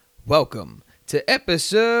Welcome to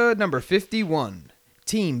episode number 51,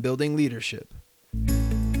 Team Building Leadership.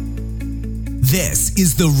 This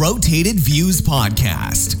is the Rotated Views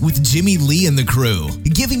Podcast with Jimmy Lee and the crew,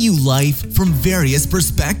 giving you life from various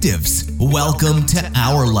perspectives. Welcome to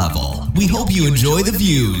our level. We hope you enjoy the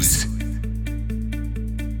views.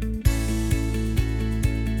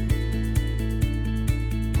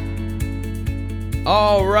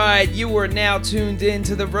 All right, you are now tuned in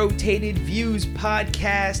to the Rotated Views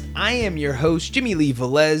Podcast. I am your host, Jimmy Lee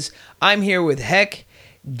Velez. I'm here with Heck,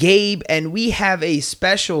 Gabe, and we have a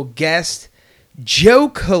special guest, Joe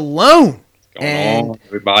Colon. Going on,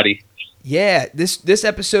 everybody? Yeah, this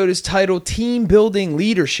episode is titled Team Building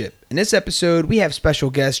Leadership. In this episode, we have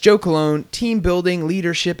special guest Joe Colon, team building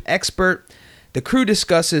leadership expert. The crew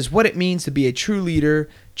discusses what it means to be a true leader.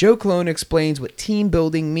 Joe Colon explains what team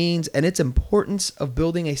building means and its importance of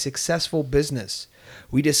building a successful business.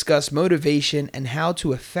 We discuss motivation and how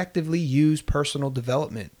to effectively use personal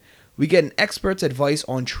development. We get an expert's advice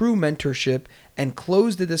on true mentorship and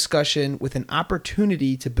close the discussion with an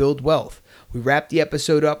opportunity to build wealth. We wrap the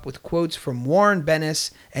episode up with quotes from Warren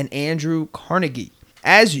Bennis and Andrew Carnegie.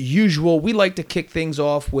 As usual, we like to kick things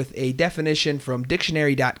off with a definition from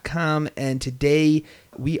dictionary.com, and today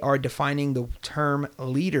we are defining the term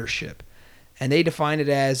leadership. And they define it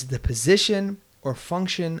as the position or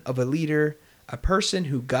function of a leader, a person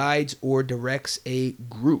who guides or directs a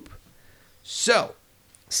group. So,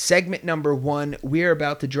 segment number one, we're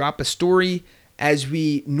about to drop a story as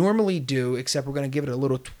we normally do, except we're going to give it a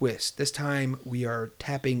little twist. This time we are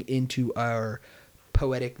tapping into our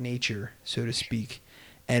poetic nature, so to speak.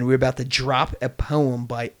 And we're about to drop a poem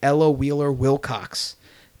by Ella Wheeler Wilcox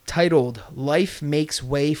titled Life Makes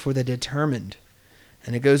Way for the Determined.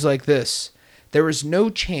 And it goes like this. There is no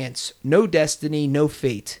chance, no destiny, no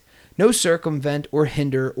fate, no circumvent or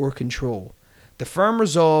hinder or control. The firm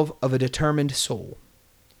resolve of a determined soul.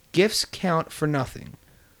 Gifts count for nothing.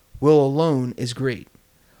 Will alone is great.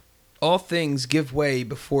 All things give way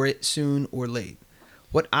before it soon or late.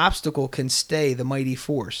 What obstacle can stay the mighty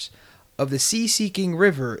force of the sea-seeking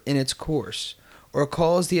river in its course, or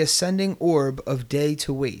cause the ascending orb of day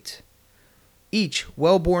to wait? Each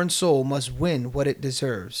well-born soul must win what it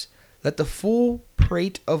deserves. Let the fool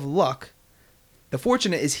prate of luck. The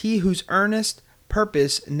fortunate is he whose earnest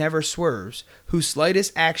purpose never swerves, whose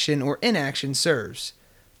slightest action or inaction serves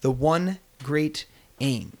the one great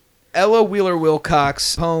aim. Ella Wheeler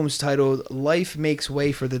Wilcox poems titled Life Makes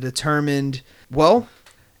Way for the Determined. Well,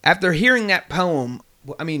 after hearing that poem,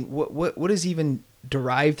 I mean, what is even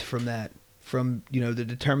derived from that? From, the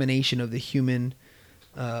determination of the human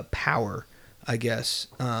power, I guess.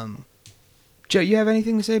 Joe, you have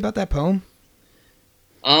anything to say about that poem?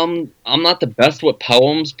 I'm not the best with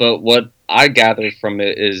poems, but what I gathered from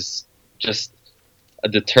it is just a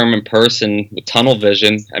determined person with tunnel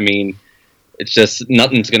vision. I mean, it's just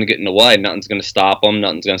nothing's going to get in the way. Nothing's going to stop them.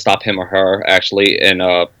 Nothing's going to stop him or her, actually. And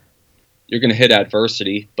you're going to hit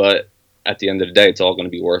adversity, but at the end of the day, it's all going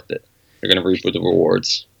to be worth it. You're going to reap the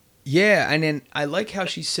rewards. Yeah, and then I like how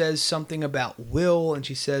she says something about will, and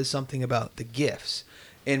she says something about the gifts.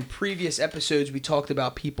 In previous episodes, we talked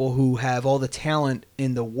about people who have all the talent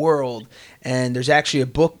in the world, and there's actually a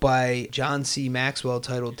book by John C. Maxwell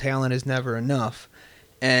titled Talent is Never Enough,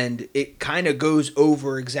 and it kind of goes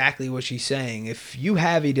over exactly what she's saying. If you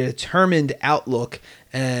have a determined outlook,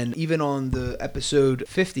 and even on the episode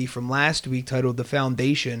 50 from last week titled The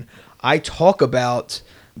Foundation, I talk about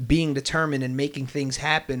being determined and making things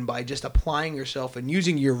happen by just applying yourself and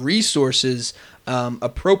using your resources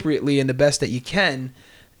appropriately and the best that you can.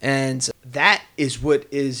 And that is what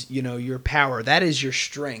is, your power. That is your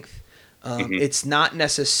strength. It's not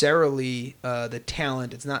necessarily the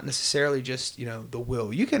talent. It's not necessarily just, the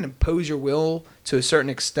will. You can impose your will to a certain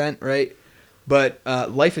extent, right? But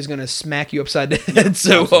life is going to smack you upside the head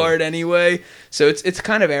so hard anyway. So it's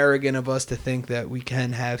kind of arrogant of us to think that we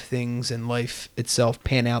can have things in life itself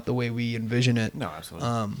pan out the way we envision it. No,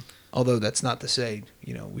 absolutely. Although that's not to say,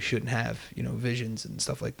 we shouldn't have, visions and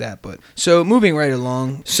stuff like that. But so moving right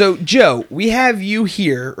along. So Joe, we have you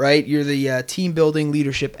here, right? You're the team building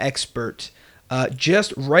leadership expert.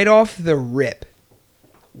 Just right off the rip,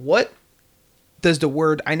 what does the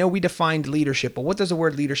word, I know we defined leadership, but what does the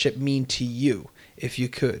word leadership mean to you, if you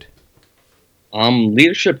could?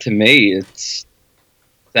 Leadership to me, it's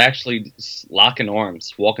actually locking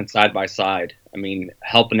arms, walking side by side. I mean,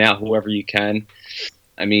 helping out whoever you can.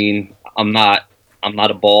 I mean, I'm not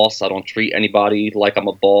a boss. I don't treat anybody like I'm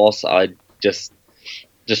a boss. I just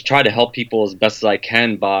try to help people as best as I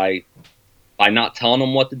can by not telling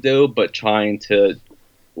them what to do, but trying to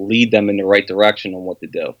lead them in the right direction on what to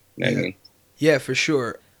do. You know what I mean? Yeah, for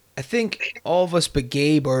sure. I think all of us but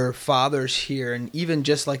Gabe are fathers here, and even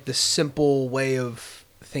just like the simple way of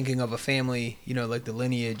thinking of a family, you know, like the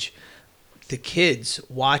lineage, the kids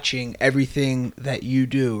watching everything that you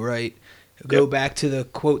do, right? Go back to the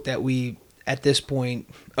quote that we, at this point,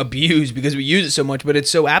 abuse because we use it so much, but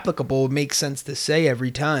it's so applicable, it makes sense to say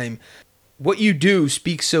every time. What you do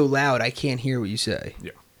speaks so loud, I can't hear what you say.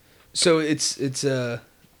 Yeah. So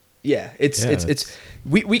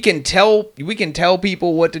we can tell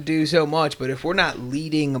people what to do so much, but if we're not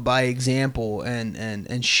leading by example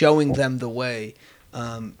and showing them the way,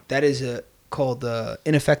 that is called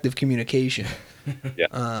ineffective communication.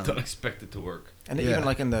 Yeah. Don't expect it to work. And even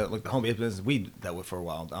like in the home business we dealt with for a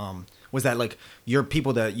while, was that like your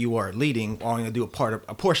people that you are leading are going to do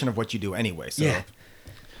a portion of what you do anyway. So. Yeah.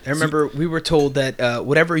 I remember we were told that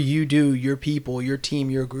whatever you do, your people, your team,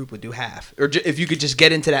 your group would do half. Or if you could just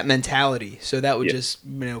get into that mentality, so that would just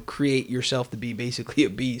create yourself to be basically a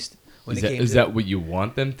beast. Is that what you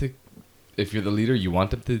want them to? If you're the leader, you want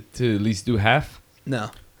them to at least do half? No.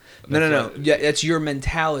 Right. Yeah, that's your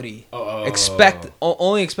mentality. Oh.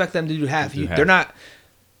 Only expect them to do half. half. They're not.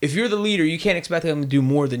 If you're the leader, you can't expect them to do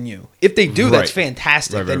more than you. If they do, that's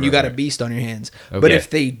fantastic. Right, then you got a beast on your hands. Okay. But if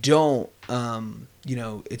they don't,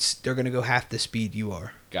 they're gonna go half the speed you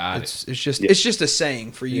are. It's just a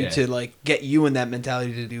saying for you to like get you in that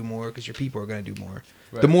mentality to do more because your people are gonna do more.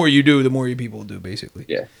 Right. The more you do, the more your people will do, basically.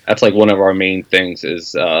 Yeah, that's like one of our main things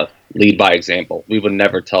is lead by example. We would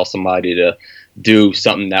never tell somebody to do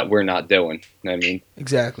something that we're not doing. You know what I mean?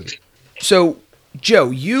 Exactly. So, Joe,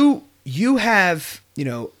 you have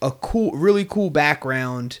a really cool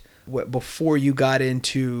background before you got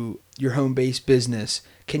into your home-based business.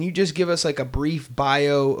 Can you just give us like a brief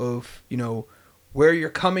bio of where you're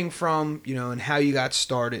coming from, and how you got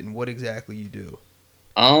started and what exactly you do?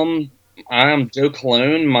 I'm Joe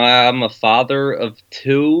Cologne. I'm a father of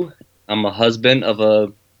 2. I'm a husband of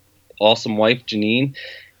a awesome wife, Janine.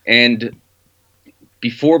 And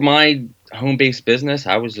before my home-based business,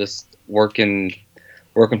 I was just working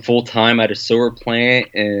full-time at a sewer plant.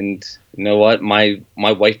 And you know what? My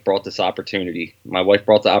wife brought this opportunity. My wife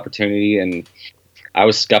brought the opportunity, and I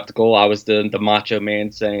was skeptical. I was the macho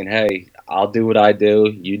man saying, hey, I'll do what I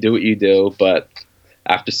do. You do what you do. But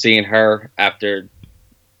after seeing her, after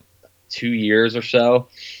 2 years or so,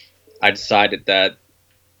 I decided that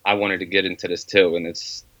I wanted to get into this too, and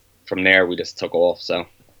it's from there we just took off. So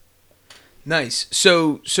nice.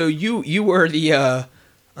 So you were the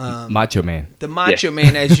macho man. The macho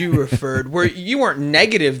man, as you referred, where you weren't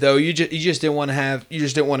negative though. You just didn't want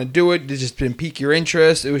to do it. It just didn't pique your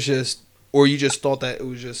interest. It was just, or you just thought that it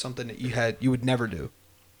was just something that you would never do.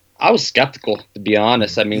 I was skeptical, to be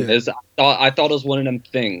honest. I mean, I thought it was one of them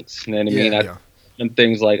things. You know what I mean? Them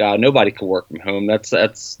things like nobody can work from home.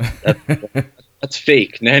 That's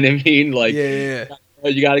fake. You know what I mean? Like,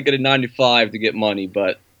 you got to get a 9 to 5 to get money.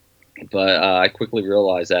 But I quickly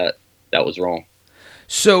realized that was wrong.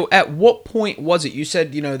 So at what point was it? You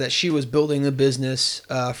said that she was building the business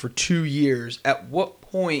for 2 years. At what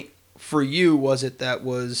point for you was it that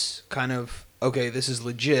was kind of, okay, this is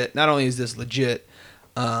legit? Not only is this legit,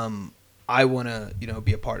 I want to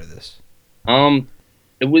be a part of this.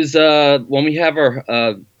 It was when we have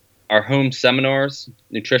our home seminars,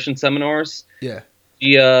 nutrition seminars. Yeah.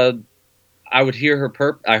 I would hear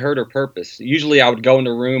I heard her purpose. Usually I would go in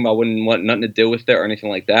the room. I wouldn't want nothing to do with it or anything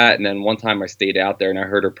like that. And then one time I stayed out there and I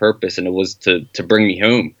heard her purpose, and it was to bring me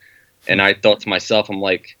home. And I thought to myself, I'm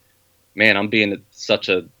like, man, I'm being such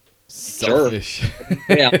a selfish jerk.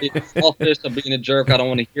 Yeah, I'm being selfish. I'm being a jerk. I don't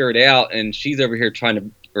want to hear it out. And she's over here trying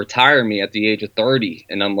to retire me at the age of 30.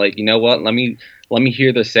 And I'm like, you know what? Let me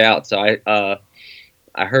hear this out. So I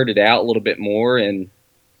heard it out a little bit more, and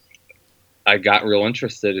I got real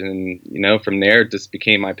interested, and from there it just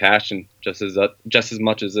became my passion, just as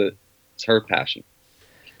much as it's her passion.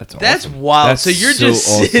 That's wild. That's so you're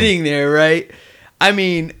just sitting there, right? I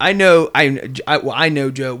mean, I know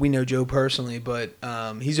Joe. We know Joe personally, but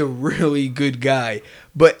he's a really good guy.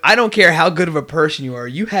 But I don't care how good of a person you are.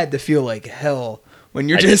 You had to feel like hell when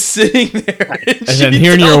you're just sitting there. And then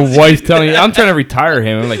hearing your wife telling you, I'm trying to retire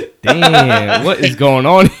him. I'm like, damn, what is going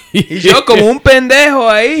on here? Y yo como un pendejo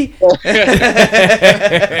ahí.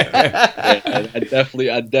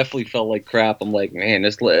 I definitely felt like crap. I'm like, man,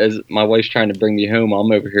 my wife's trying to bring me home. I'm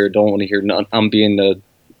over here, don't want to hear nothing. I'm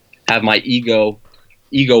have my ego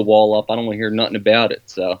wall up. I don't want to hear nothing about it.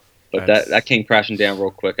 So, but that came crashing down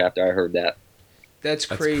real quick after I heard that. That's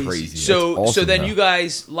crazy. So awesome, so then you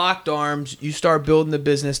guys locked arms. You start building the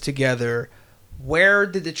business together. Where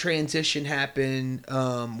did the transition happen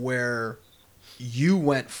where you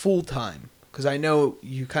went full time? Because I know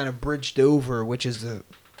you kind of bridged over, which is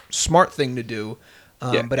smart thing to do.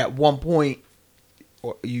 Yeah. But at one point,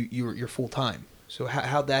 you're full time. So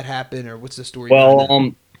how'd that happen, or what's the story? behind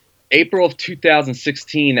that? April of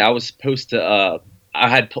 2016, I was supposed to.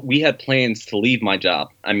 We had plans to leave my job.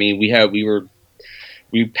 I mean,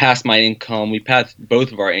 we passed my income. We passed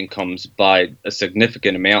both of our incomes by a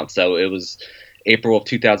significant amount. So it was April of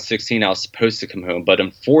 2016. I was supposed to come home, but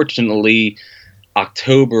unfortunately,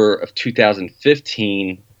 October of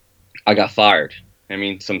 2015, I got fired. I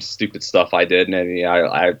mean, some stupid stuff I did, and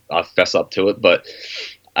I fess up to it, but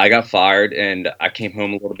I got fired, and I came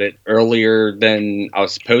home a little bit earlier than I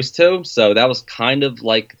was supposed to. So that was kind of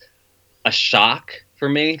like a shock for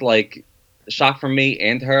me,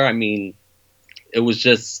 and her. I mean, it was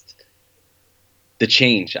just the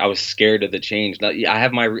change. I was scared of the change. Now, I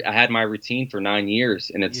had my routine for 9 years,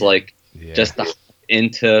 and it's just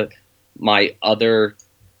into my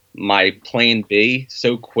plan B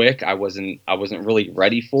so quick. I wasn't really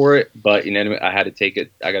ready for it, but I had to take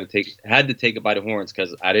it. Had to take it by the horns,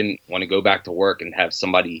 because I didn't want to go back to work and have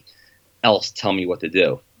somebody else tell me what to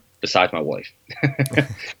do besides my wife.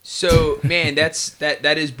 So, man,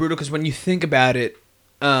 that is brutal, because when you think about it,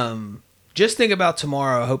 just think about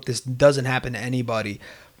tomorrow. I hope this doesn't happen to anybody,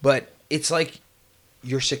 but it's like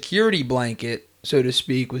your security blanket, so to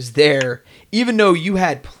speak, was there, even though you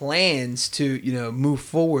had plans to, move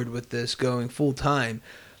forward with this going full time.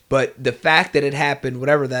 But the fact that it happened,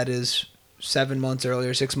 whatever that is, 7 months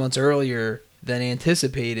earlier, 6 months earlier than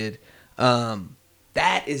anticipated,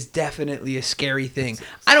 that is definitely a scary thing.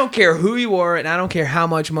 I don't care who you are, and I don't care how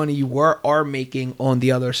much money you are making on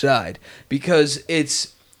the other side, because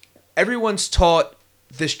everyone's taught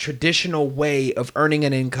this traditional way of earning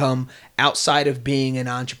an income outside of being an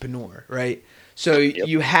entrepreneur, right? So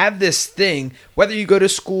you have this thing, whether you go to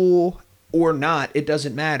school or not, it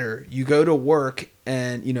doesn't matter. You go to work,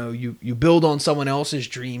 and you build on someone else's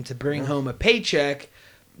dream to bring home a paycheck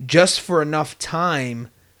just for enough time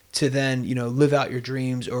to then, live out your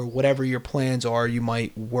dreams, or whatever your plans are. You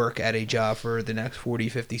might work at a job for the next 40,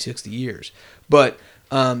 50, 60 years. But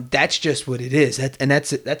that's just what it is.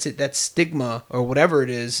 That's it. That stigma, or whatever it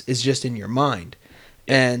is just in your mind.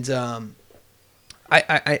 And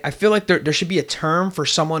I feel like there should be a term for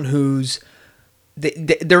someone who's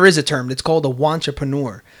there is a term. It's called a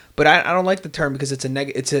wantrepreneur, but I don't like the term, because it's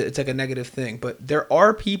like a negative thing. But there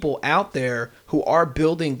are people out there who are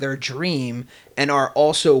building their dream and are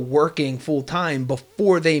also working full time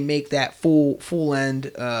before they make that full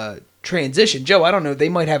end transition. Joe, I don't know. They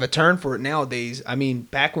might have a term for it nowadays. I mean,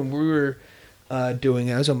 back when we were doing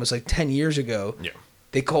it was almost like 10 years ago. Yeah.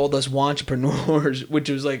 They called us wantrepreneurs, which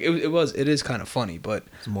was like it is kind of funny, but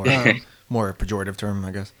it's more a pejorative term,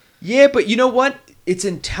 I guess. Yeah, but you know what? It's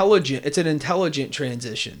intelligent. It's an intelligent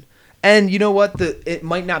transition. And you know what? It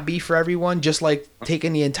might not be for everyone, just like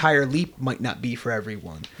taking the entire leap might not be for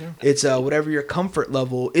everyone. Yeah. It's whatever your comfort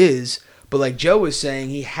level is. But like Joe was saying,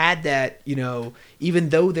 he had that, even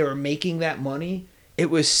though they were making that money, it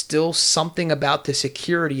was still something about the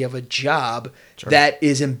security of a job that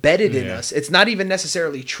is embedded in us. It's not even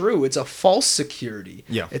necessarily true. It's a false security.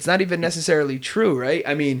 Yeah. It's not even necessarily true, right?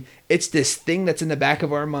 I mean, it's this thing that's in the back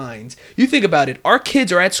of our minds. You think about it. Our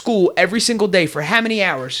kids are at school every single day for how many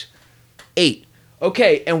hours? 8.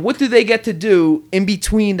 Okay, and what do they get to do in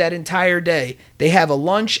between that entire day? They have a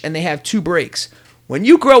lunch and they have 2 breaks. When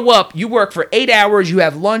you grow up, you work for 8 hours, you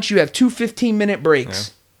have lunch, you have 2 15-minute breaks.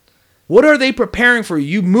 Yeah. What are they preparing for you?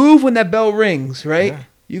 You move when that bell rings, right? Yeah.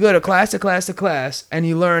 You go to class to class to class, and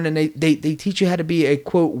you learn, and they teach you how to be a,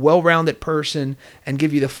 quote, well-rounded person, and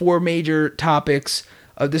give you the 4 major topics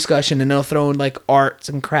of discussion, and they'll throw in like arts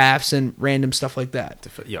and crafts and random stuff like that.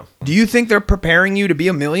 Yeah. Do you think they're preparing you to be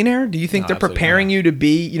a millionaire? Do you think they're preparing you to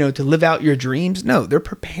be, to live out your dreams? No, they're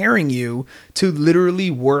preparing you to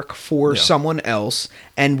literally work for someone else,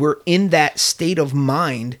 and we're in that state of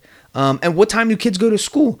mind. And what time do kids go to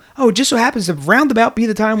school? Oh, it just so happens to roundabout be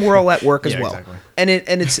the time we're all at work as well. Exactly. And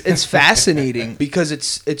it's fascinating because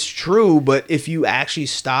it's true. But if you actually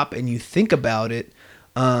stop and you think about it,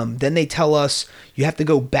 then they tell us you have to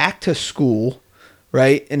go back to school,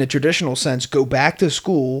 right? In a traditional sense, go back to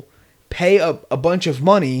school, pay a bunch of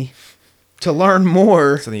money to learn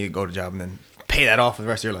more. So then you go to job and then pay that off for the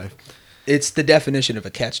rest of your life. It's the definition of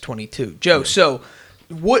a catch-22. Joe, so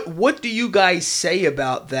what do you guys say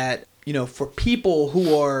about that, for people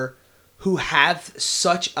who have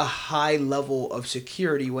such a high level of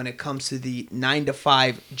security when it comes to the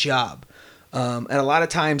 9-to-5 job? And a lot of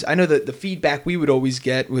times, I know that the feedback we would always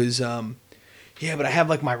get was, but I have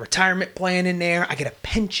like my retirement plan in there. I get a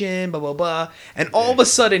pension, blah, blah, blah. And all of a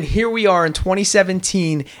sudden, here we are in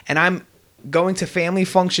 2017, and I'm going to family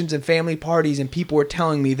functions and family parties, and people were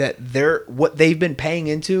telling me that what they've been paying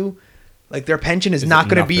into, like their pension is not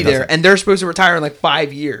going to be there, and they're supposed to retire in like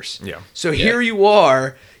 5 years. Yeah. So here you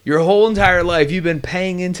are, your whole entire life you've been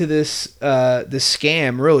paying into this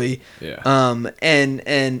scam, really. Yeah.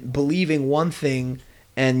 And believing one thing,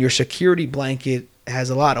 and your security blanket has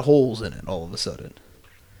a lot of holes in it all of a sudden.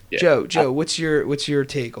 Yeah. Joe, what's your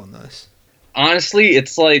take on this? Honestly,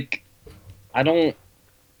 it's like I don't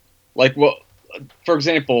like what. For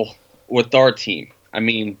example, with our team, I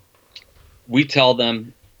mean, we tell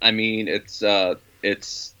them. I mean, it's your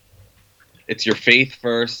faith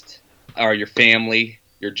first, or your family,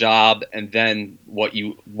 your job, and then what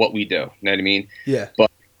we do. You know what I mean? Yeah.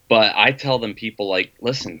 But I tell them, people, like,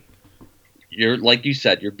 listen, you're, like you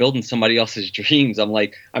said, you're building somebody else's dreams. I'm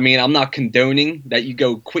like, I mean, I'm not condoning that you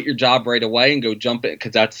go quit your job right away and go jump in,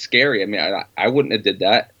 because that's scary. I mean, I wouldn't have did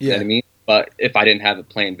that. Yeah. You know what I mean? But if I didn't have a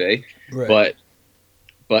plan B. Right.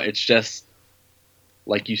 But it's just,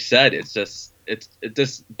 like you said, it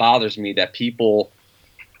just bothers me that people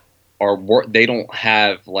they don't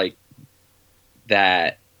have like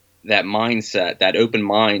that mindset, that open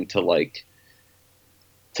mind to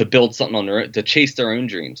build something on their own, to chase their own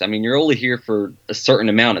dreams. I mean, you're only here for a certain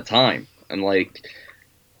amount of time, and like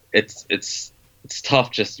it's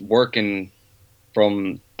tough just working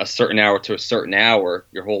from a certain hour to a certain hour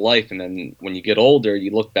your whole life, and then when you get older,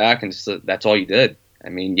 you look back and that's all you did. I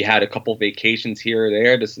mean, you had a couple vacations here or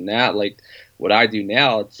there, this and that. Like what I do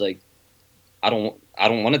now, it's like I don't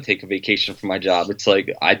want to take a vacation from my job. It's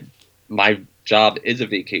like my job is a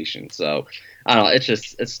vacation. So I don't know.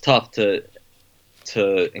 It's tough to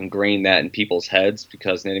ingrain that in people's heads,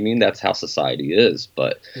 because, you know what I mean, that's how society is.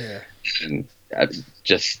 But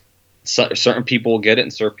just certain people will get it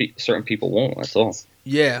and certain people won't. That's all.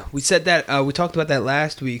 Yeah, we said that. We talked about that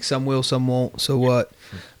last week. Some will, some won't. So what?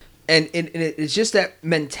 And it's just that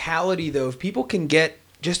mentality, though. If people can get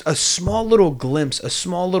just a small little glimpse, a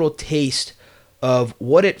small little taste of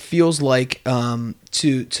what it feels like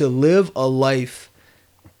to live a life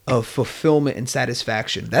of fulfillment and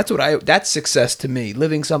satisfaction. That's success to me.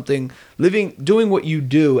 Doing what you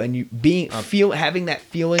do, and you having that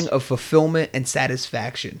feeling of fulfillment and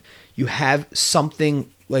satisfaction. You have something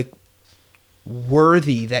like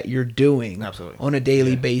worthy that you're doing on a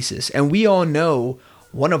daily basis. And we all know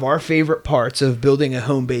one of our favorite parts of building a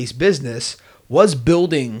home-based business was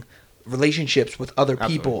building relationships with other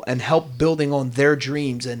people and help building on their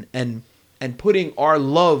dreams and putting our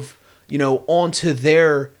love, onto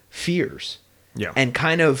their fears. Yeah. And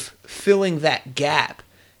kind of filling that gap,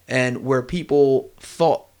 and where people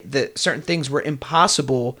thought that certain things were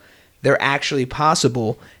impossible, they're actually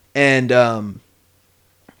possible. And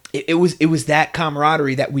it was that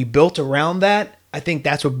camaraderie that we built around that. I think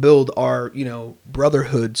that's what built our,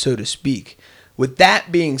 brotherhood, so to speak. With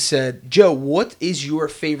that being said, Joe, what is your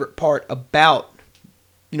favorite part about,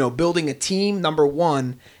 building a team, number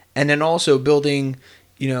one, and then also building,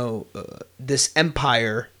 this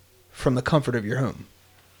empire from the comfort of your home?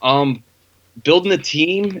 Building a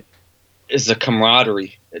team is a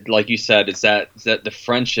camaraderie. Like you said, it's that the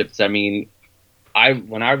friendships. I mean,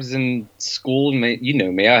 when I was in school,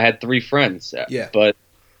 I had 3 friends. Yeah. But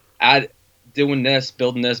building a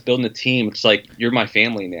team, it's like you're my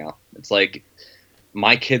family now. It's like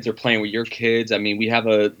my kids are playing with your kids. I mean,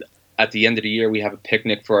 at the end of the year, we have a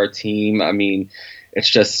picnic for our team. I mean, it's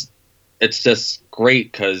just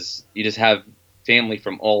great, because you just have family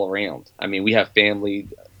from all around. I mean, we have family.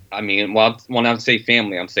 I mean, when I say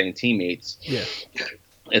family, I'm saying teammates. Yeah.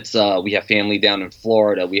 It's we have family down in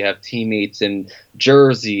Florida. We have teammates in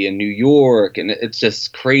Jersey and New York, and it's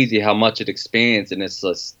just crazy how much it expands, and it's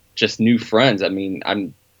just new friends. I mean,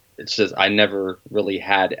 I never really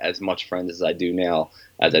had as much friends as I do now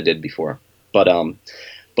as I did before.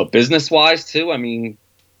 But business wise too, I mean,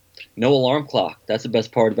 no alarm clock. That's the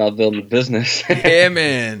best part about building a business. Yeah,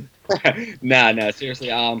 man. Nah,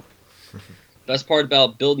 seriously. Best part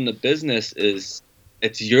about building a business is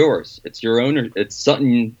it's yours. It's your own. It's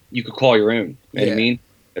something you could call your own. You know what I mean?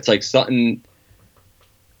 It's like something.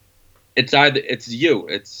 It's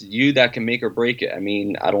you that can make or break it. I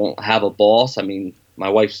mean, I don't have a boss. I mean, my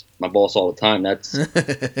wife's my boss all the time. That's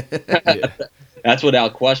that's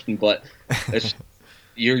without question. But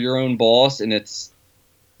you're your own boss, and it's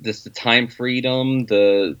just the time freedom,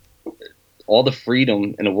 all the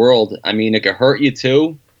freedom in the world. I mean, it could hurt you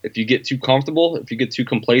too if you get too comfortable, if you get too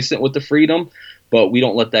complacent with the freedom. But we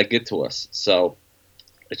don't let that get to us. So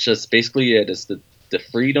it's just basically it's the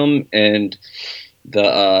freedom and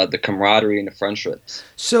the camaraderie and the friendships.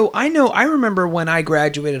 So I remember when I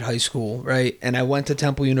graduated high school, right, and I went to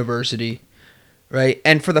Temple University, right?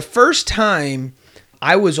 And for the first time,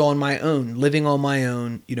 I was on my own, living on my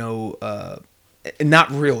own,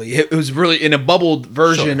 not really. It was really in a bubbled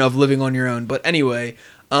version of living on your own. But anyway,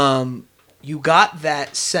 you got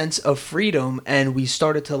that sense of freedom, and we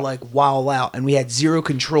started to like wow out, and we had zero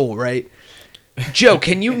control, right? Joe,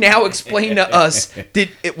 can you now explain to us,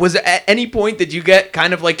 was at any point did you get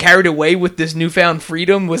kind of like carried away with this newfound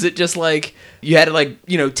freedom? Was it just like you had to like,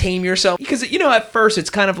 tame yourself? Because, at first it's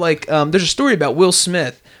kind of like, there's a story about Will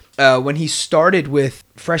Smith when he started with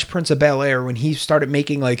Fresh Prince of Bel-Air, when he started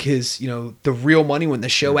making like his, the real money, when the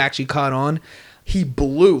show actually caught on, he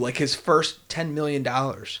blew like his first $10 million,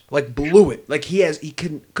 like blew it. Like he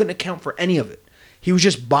couldn't account for any of it. He was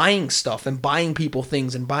just buying stuff and buying people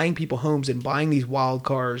things and buying people homes and buying these wild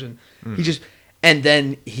cars, and and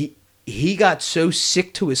then he got so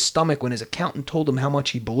sick to his stomach when his accountant told him how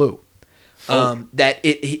much he blew, that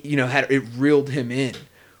it reeled him in.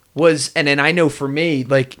 And then I know for me,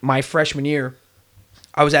 like my freshman year,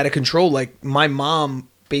 I was out of control. Like my mom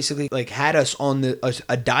basically like had us on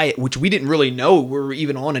a diet, which we didn't really know we were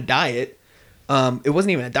even on a diet. It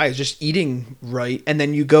wasn't even a diet; it was just eating right. And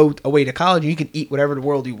then you go away to college, and you can eat whatever the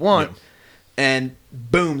world you want, and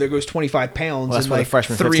boom, there goes 25 pounds in like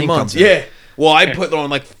 3 months. Yeah. Well, I put on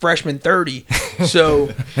like freshman 30.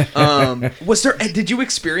 So, did you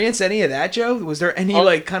experience any of that, Joe? Was there any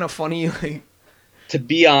like kind of funny like? To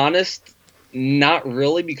be honest, not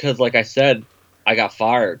really, because like I said, I got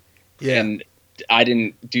fired. Yeah. And I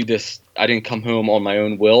didn't do this. I didn't come home on my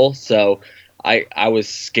own will, so I was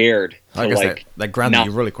scared. I guess that grounded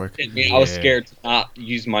you really quick. I was scared to not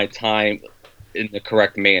use my time in the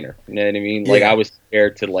correct manner. You know what I mean? Like I was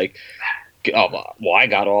scared to like, I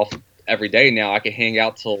got off every day now. I could hang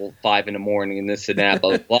out till 5 a.m. and this and that,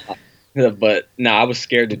 blah blah blah. But no, I was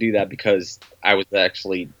scared to do that because I was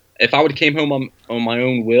actually, if I would have came home on my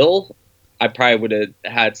own will, I probably would have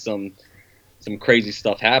had some crazy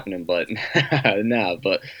stuff happening. But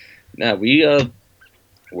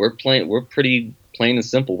we're pretty plain and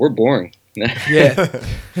simple. We're boring. Yeah.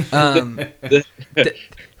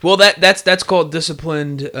 Well, that's called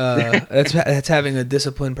disciplined. That's having a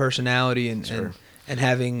disciplined personality and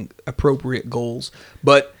having appropriate goals.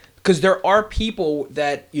 But because there are people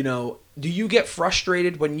that do you get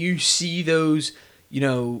frustrated when you see those?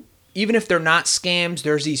 Even if they're not scams,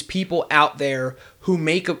 there's these people out there who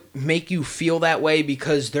make you feel that way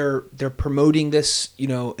because they're promoting this,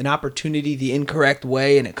 an opportunity the incorrect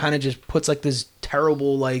way, and it kind of just puts like this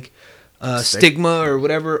terrible like stigma or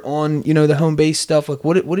whatever on the home base stuff. Like,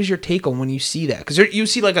 what is your take on when you see that? Because you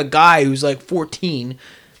see like a guy who's like 14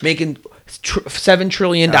 making $7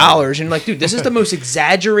 trillion, and like, dude, this is the most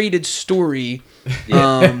exaggerated story.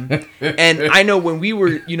 And I know when we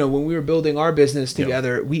were building our business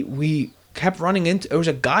together, we kept running into, there was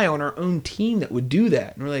a guy on our own team that would do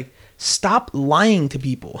that, and we're like, stop lying to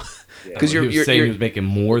people. Because you're saying he was making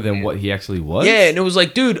more than what he actually was. Yeah, and it was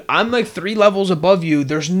like, dude, I'm like 3 levels above you.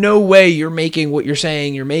 There's no way you're making what you're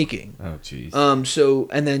saying you're making. Oh, jeez.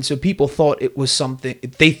 So people thought it was something.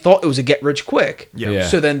 They thought it was a get rich quick. Yeah.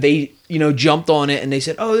 So then they jumped on it and they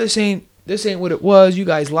said, oh, this ain't what it was. You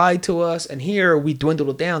guys lied to us. And here we dwindled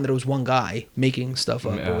it down that it was one guy making stuff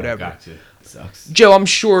up or whatever. Gotcha. Sucks. Joe, I'm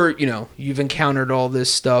sure you've encountered all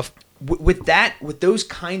this stuff. With those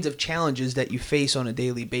kinds of challenges that you face on a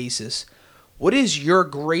daily basis, what is your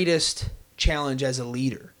greatest challenge as a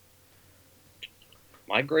leader?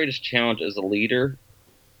 My greatest challenge as a leader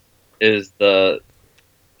is the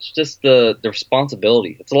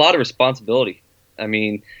responsibility. It's a lot of responsibility. I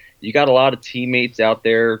mean, you got a lot of teammates out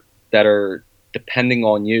there that are depending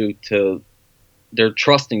on you they're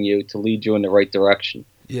trusting you to lead you in the right direction.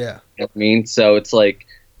 Yeah. You know what I mean? So it's like,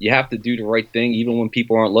 you have to do the right thing even when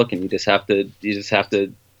people aren't looking. You just have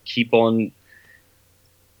to keep on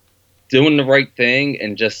doing the right thing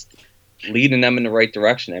and just leading them in the right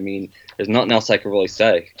direction. I mean, there's nothing else I can really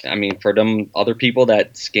say. I mean, for them other people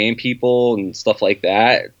that scam people and stuff like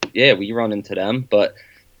that, yeah, we run into them, but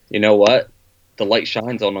you know what? The light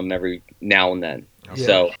shines on them every now and then. Yeah.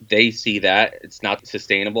 So they see that it's not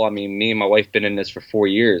sustainable. I mean, me and my wife been in this for 4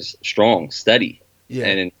 years, strong, steady. Yeah.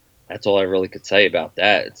 And that's all I really could say about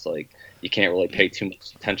that. It's like, you can't really pay too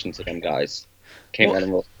much attention to them guys. Can't let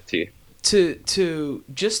them really get to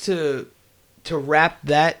you. To wrap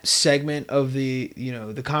that segment of the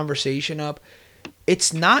the conversation up,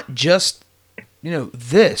 it's not just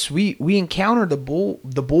this. We encounter the bull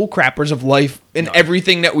crappers of life in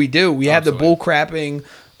everything that we do. We have the bull crapping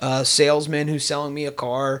salesman who's selling me a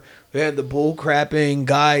car. We have the bull crapping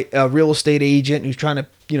guy, a real estate agent who's trying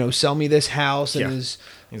to sell me this house and is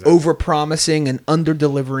over promising and under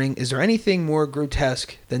delivering. Is there anything more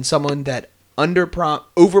grotesque than someone that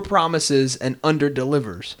over promises and under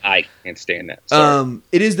delivers. I can't stand that. Sorry.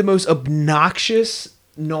 It is the most obnoxious,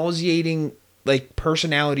 nauseating like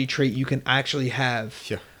personality trait you can actually have.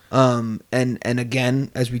 Yeah. And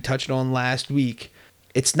again, as we touched on last week,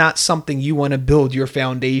 it's not something you want to build your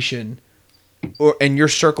foundation and your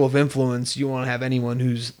circle of influence. You want to have anyone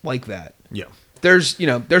who's like that. Yeah. There's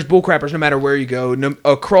bullcrappers no matter where you go,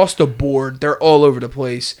 across the board. They're all over the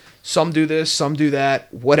place. Some do this, some do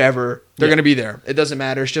that, whatever. They're going to be there. It doesn't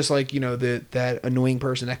matter. It's just like, that annoying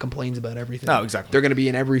person that complains about everything. Oh, exactly. They're going to be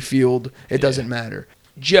in every field. It doesn't matter.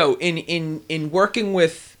 Joe, in working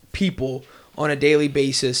with people on a daily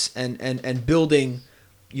basis and building,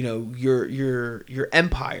 your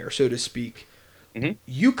empire, so to speak, Mm-hmm.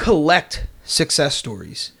 you collect success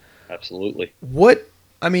stories. Absolutely. What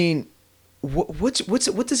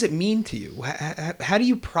does it mean to you? How do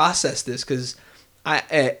you process this? Because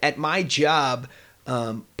at my job,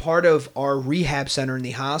 part of our rehab center in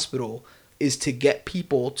the hospital is to get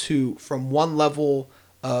people from one level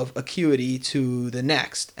of acuity to the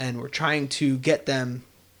next, and we're trying to get them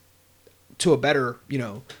to a better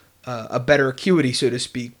acuity, so to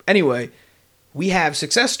speak. Anyway, we have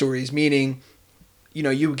success stories, meaning,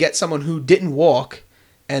 you get someone who didn't walk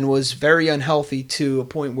and was very unhealthy to a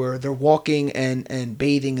point where they're walking and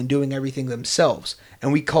bathing and doing everything themselves.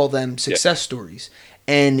 And we call them success stories.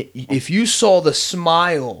 And if you saw the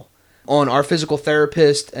smile on our physical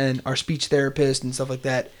therapist and our speech therapist and stuff like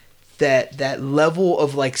that, that level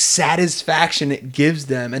of like satisfaction it gives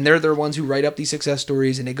them, and they're the ones who write up these success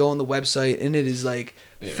stories and they go on the website, and it is like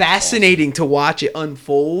fascinating to watch it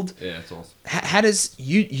unfold. Yeah, it's awesome. How does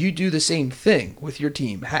you do the same thing with your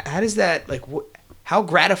team? How does that how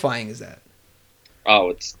gratifying is that?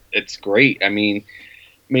 Oh, it's great. I mean,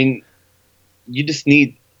 you just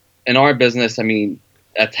need, in our business,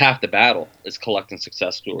 that's half the battle is collecting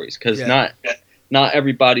success stories, because not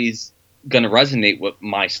everybody's gonna resonate with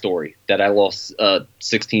my story that I lost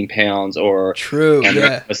 16 pounds or true.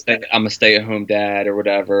 I'm a stay-at-home dad or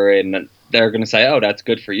whatever, and they're gonna say, oh, that's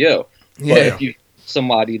good for you. Yeah. But if you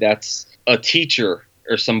somebody that's a teacher,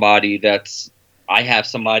 or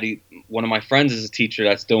one of my friends is a teacher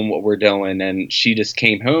that's doing what we're doing, and she just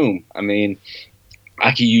came home.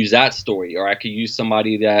 I could use that story, or I could use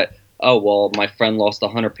somebody that, oh, well, my friend lost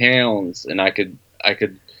 100 pounds, and I could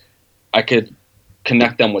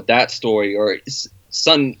connect them with that story. Or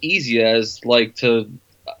something easy as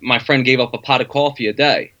my friend gave up a pot of coffee a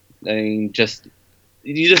day. You just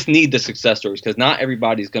need the success stories, because not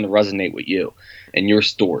everybody's going to resonate with you and your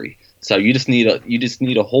story. So you just need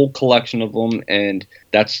a whole collection of them, and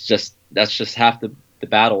that's just half the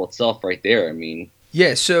battle itself right there.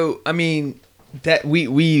 Yeah. So that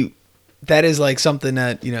that is like something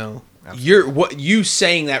that you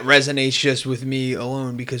saying that resonates just with me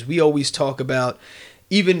alone, because we always talk about,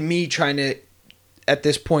 even me trying to at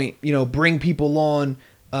this point bring people on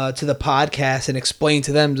to the podcast and explain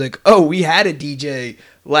to them, like, oh, we had a DJ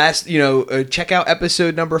last, check out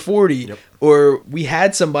episode number 40. Yep. Or we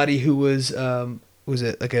had somebody who was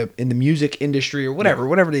it like in the music industry or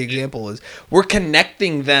whatever the example is. We're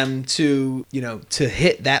connecting them to, to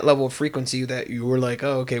hit that level of frequency that you were like,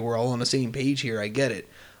 oh, okay, we're all on the same page here. I get it.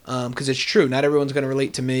 Because it's true. Not everyone's going to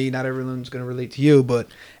relate to me. Not everyone's going to relate to you. But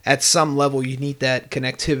at some level, you need that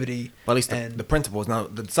connectivity. Well, at least the principles, now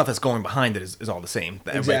the stuff that's going behind it is all the same.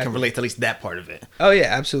 Everybody can relate to at least that part of it. Oh, yeah,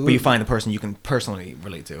 absolutely. But you find the person you can personally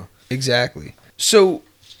relate to. Exactly. So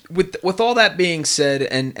with all that being said,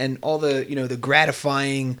 and all the the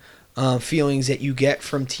gratifying feelings that you get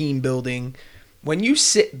from team building, when you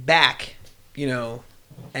sit back, and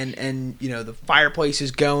the fireplace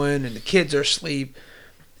is going and the kids are asleep,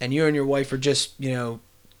 and you and your wife are just,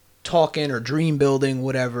 talking or dream building,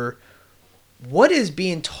 whatever, what is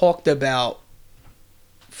being talked about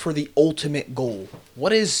for the ultimate goal?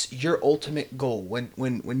 What is your ultimate goal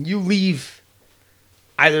when you leave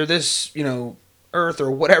either this, earth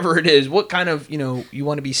or whatever it is? What kind of, you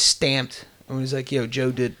want to be stamped? And it's like,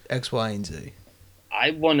 Joe did X, Y, and Z.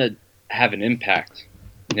 I want to have an impact.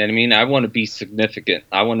 You know what I mean? I want to be significant.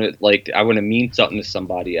 I want to mean something to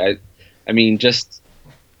somebody.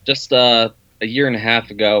 Just a year and a half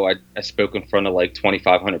ago, I spoke in front of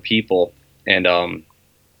 2,500 people, and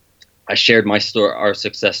I shared my story, our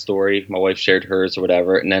success story. My wife shared hers or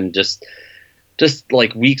whatever, and then just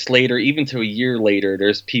weeks later, even to a year later,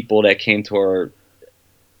 there's people that came to our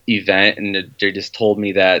event, and they just told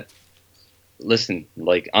me that, listen,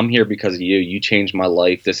 I'm here because of you. You changed my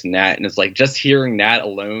life, this and that. And it's just hearing that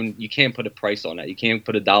alone, you can't put a price on that. You can't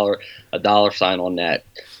put a dollar sign on that.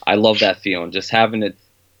 I love that feeling, just having it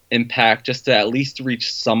impact, just to at least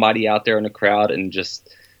reach somebody out there in the crowd, and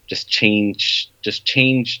just change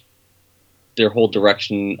their whole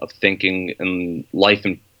direction of thinking and life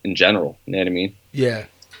in general. You know what I mean? Yeah.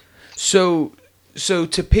 So to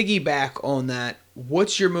piggyback on that,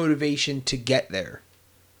 what's your motivation to get there?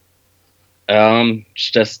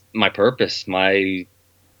 It's just my purpose, my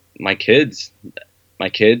kids,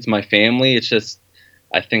 my family. It's just,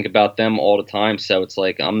 I think about them all the time. So it's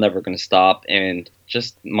like, I'm never going to stop. And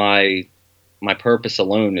just my purpose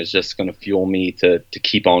alone is just going to fuel me to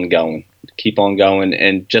keep on going.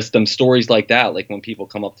 And just them stories like that, like when people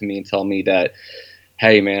come up to me and tell me that,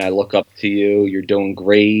 hey man, I look up to you, you're doing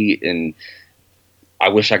great, and I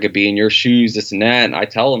wish I could be in your shoes, this and that. And I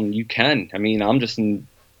tell them, you can. I mean, I'm just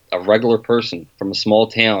a regular person from a small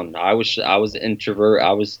town. I was an introvert.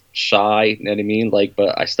 I was shy, you know what I mean? Like,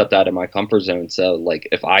 but I stepped out of my comfort zone. So like,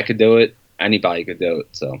 if I could do it, anybody could do it.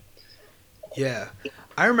 So yeah,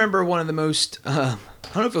 I remember one of the most I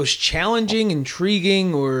don't know if it was challenging,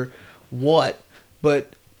 intriguing, or what,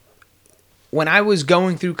 but when I was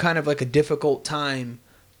going through kind of like a difficult time,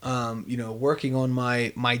 working on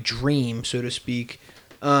my dream, so to speak,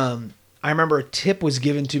 I remember a tip was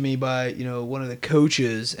given to me by, one of the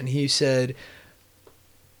coaches, and he said,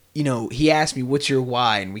 he asked me, what's your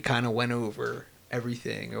why? And we kind of went over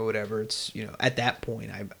everything or whatever. It's, at that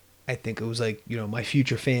point, I think it was like, my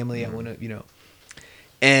future family. I want to,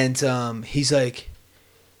 and he's like,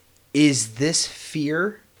 is this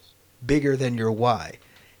fear bigger than your why?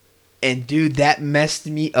 And dude, that messed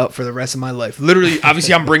me up for the rest of my life. Literally,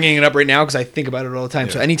 obviously, I'm bringing it up right now because I think about it all the time.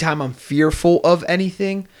 Yeah. So anytime I'm fearful of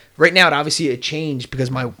anything, right now, it changed because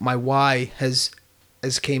my why has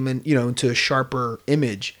came in, into a sharper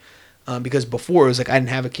image. Because before it was like I didn't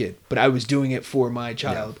have a kid, but I was doing it for my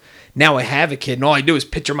child. Yeah. Now I have a kid, and all I do is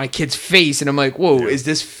picture my kid's face, and I'm like, whoa, is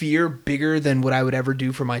this fear bigger than what I would ever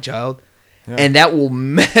do for my child? Yeah. And that will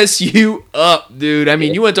mess you up, dude. I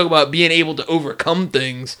mean, you want to talk about being able to overcome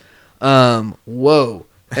things. Whoa.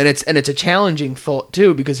 And it's a challenging thought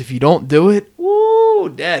too, because if you don't do it, woo,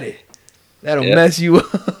 daddy, that'll mess you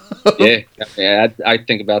up. Yeah. I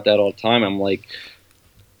think about that all the time. I'm like,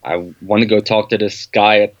 I want to go talk to this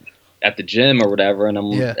guy at the gym or whatever. And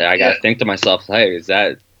I got to think to myself, hey, is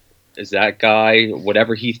that guy,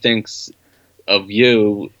 whatever he thinks of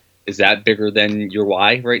you, is that bigger than your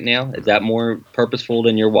why right now? Is that more purposeful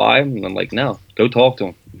than your why? And I'm like, no, go talk to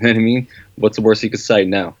him. You know what I mean? What's the worst he could say?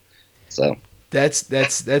 No. So that's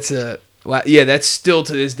wow, yeah, that's still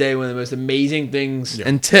to this day one of the most amazing things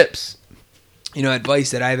and tips,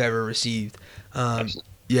 advice that I've ever received.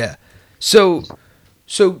 Yeah. So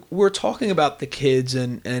we're talking about the kids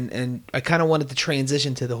and I kind of wanted to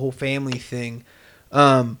transition to the whole family thing.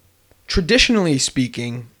 Traditionally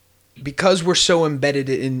speaking, because we're so embedded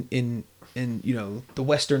in the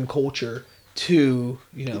Western culture to,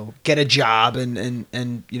 get a job and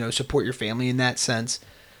support your family in that sense.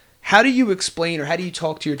 How do you explain or how do you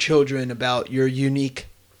talk to your children about your unique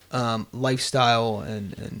lifestyle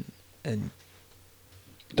and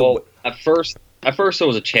well, at first it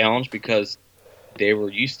was a challenge because they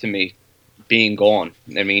were used to me being gone.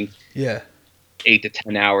 I mean, 8 to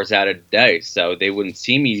 10 hours out of the day, so they wouldn't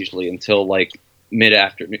see me usually until like mid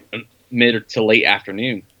to late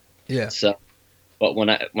afternoon. Yeah. So, but when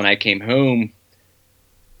I came home,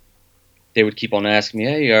 they would keep on asking me,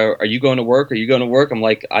 hey, are you going to work? Are you going to work? I'm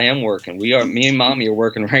like, I am working. Me and mommy are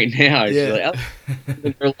working right now. Yeah.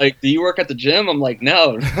 They're like, do you work at the gym? I'm like,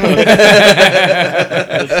 no.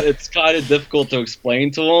 It's kind of difficult to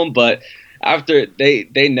explain to them, but after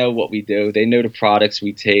they know what we do, they know the products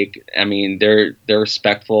we take. I mean, they're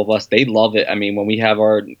respectful of us. They love it. I mean, when we have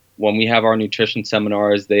our nutrition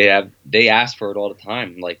seminars, they ask for it all the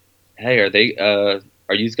time. Like, hey,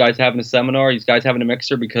 are you guys having a seminar? Are you guys having a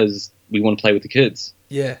mixer? Because we want to play with the kids.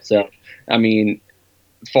 Yeah. So, I mean,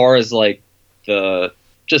 as far as like the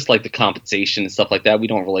compensation and stuff like that, we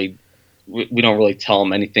don't really tell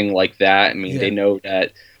them anything like that. I mean, they know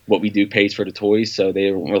that what we do pays for the toys, so they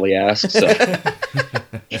don't really ask. So,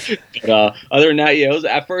 but other than that,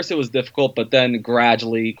 at first it was difficult, but then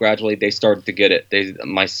gradually they started to get it.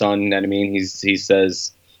 My son, you know what I mean, he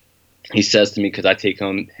says to me, because I take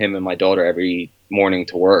him and my daughter every morning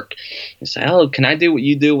to work, he said, oh, can I do what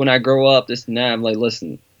you do when I grow up, this and that? I'm like,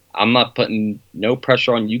 listen, I'm not putting no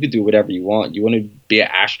pressure on you. You could do whatever you want. You want to be an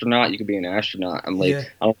astronaut, you could be an astronaut. I'm like,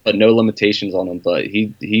 I don't put no limitations on him, but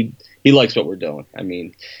he likes what we're doing. I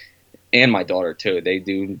mean, and my daughter too. They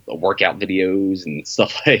do workout videos and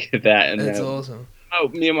stuff like that. And that's awesome.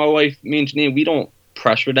 Me and my wife, me and Janine, we don't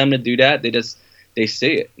pressure them to do that. They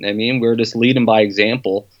see it. I mean, we're just leading by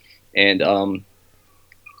example, and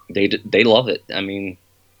they love it. I mean,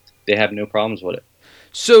 they have no problems with it.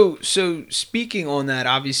 So speaking on that,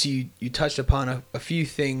 obviously you touched upon a few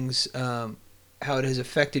things, how it has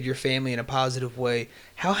affected your family in a positive way.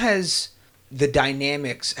 How has the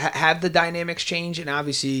dynamics have the dynamics changed? And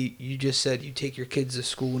obviously you just said you take your kids to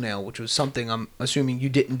school now, which was something I'm assuming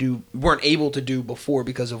you weren't able to do before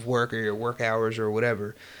because of work or your work hours or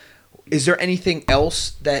whatever. Is there anything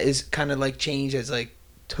else that is kind of like changed as like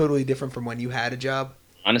totally different from when you had a job?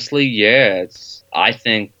 Honestly, yeah. I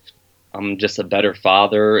think I'm just a better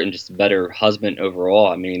father and just a better husband overall.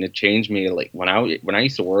 I mean, it changed me. Like when I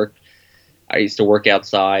used to work, I used to work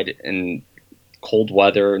outside in cold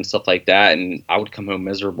weather and stuff like that, and I would come home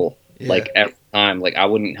miserable. Yeah. Like every time. Like I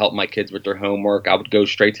wouldn't help my kids with their homework. I would go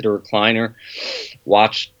straight to the recliner,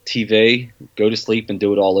 watch TV, go to sleep, and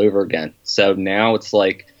do it all over again. So now it's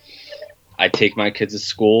like I take my kids to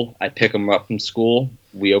school. I pick them up from school.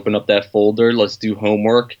 We open up that folder. Let's do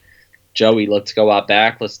homework. Joey, let's go out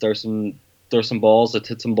back. Let's throw some balls. Let's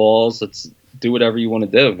hit some balls. Let's do whatever you want to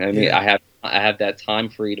do. I mean, Yeah. I have that time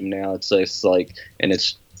freedom now. It's just like, and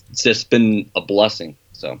it's just been a blessing.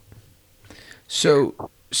 So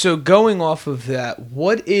going off of that,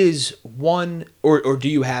 what is one or do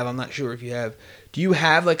you have? I'm not sure if you have. Do you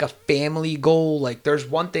have like a family goal? Like there's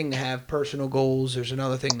one thing to have personal goals. There's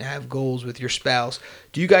another thing to have goals with your spouse.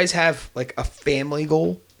 Do you guys have like a family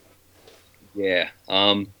goal? Yeah.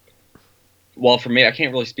 Well, for me, I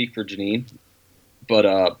can't really speak for Janine,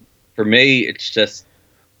 but for me, it's just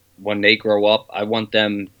when they grow up, I want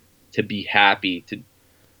them to be happy to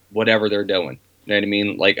whatever they're doing. You know what I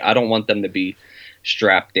mean? Like, I don't want them to be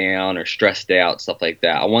strapped down or stressed out, stuff like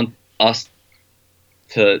that. I want us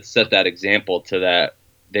to set that example to that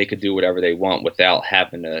they could do whatever they want without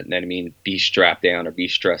having to, you know what I mean, be strapped down or be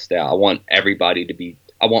stressed out. I want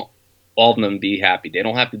all of them to be happy. They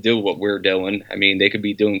don't have to do what we're doing. I mean, they could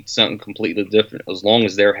be doing something completely different. As long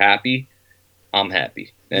as they're happy, I'm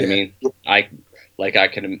happy. You know what I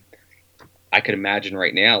mean? I could imagine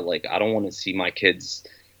right now, like, I don't want to see my kids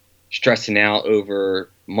stressing out over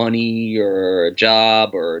money or a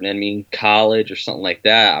job or, you know what I mean, college or something like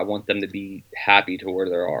that. I want them to be happy to where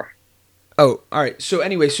they are. Oh, all right. So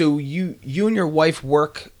anyway, so you and your wife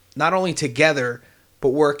work not only together but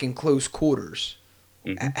work in close quarters.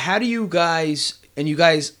 Mm-hmm. How do you guys, and you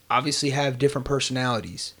guys obviously have different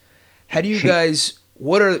personalities. How do you guys,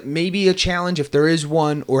 what are maybe a challenge if there is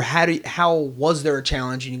one, or how was there a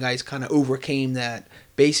challenge and you guys kind of overcame that,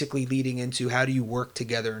 basically leading into how do you work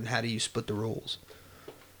together and how do you split the roles?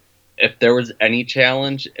 If there was any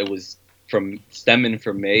challenge, it was stemming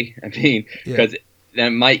from me. I mean, because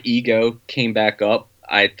then my ego came back up.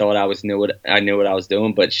 I thought I knew what I was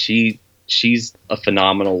doing, but she's a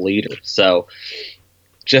phenomenal leader. So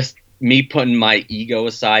just me putting my ego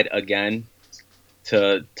aside again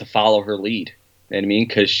to follow her lead. You know what I mean?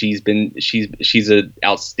 Because she's an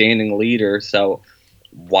outstanding leader. So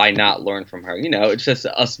why not learn from her? You know, it's just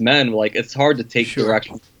us men. Like, it's hard to take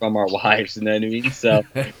direction from our wives. You know what I mean? So,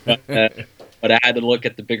 but I had to look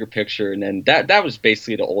at the bigger picture, and then that was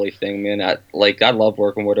basically the only thing, man. I love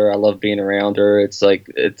working with her. I love being around her. It's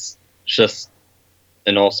like, it's just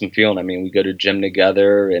an awesome feeling. I mean, we go to gym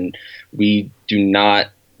together, and we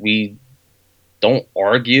don't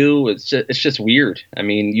argue. It's just weird. I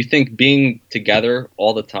mean, you think being together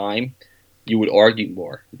all the time, you would argue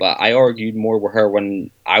more, but I argued more with her when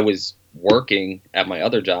I was working at my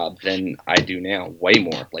other job than I do now. Way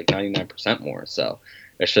more, like 99% more. So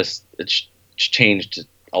it's changed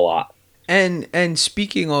a lot. And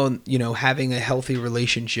speaking on, you know, having a healthy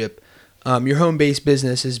relationship, your home-based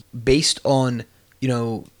business is based on, you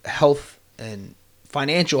know, health and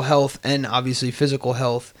financial health and obviously physical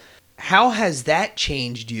health. How has that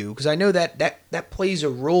changed you? Because I know that plays a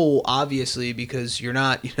role, obviously, because you're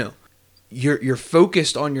not, you know, you're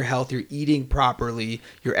focused on your health, you're eating properly,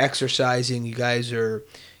 you're exercising, you guys are,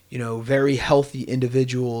 you know, very healthy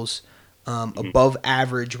individuals, above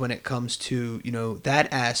average when it comes to, you know,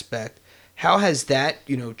 that aspect. How has that,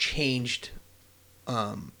 you know, changed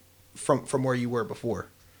from where you were before?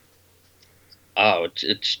 Oh,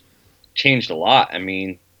 it's changed a lot. I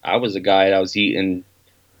mean, I was a guy that was eating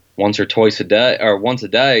once a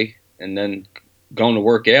day and then going to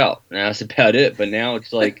work out, and that's about it. But now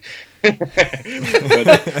it's like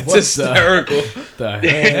It's hysterical. The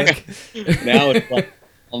heck? now it's like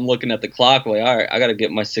I'm looking at the clock like, all right, I got to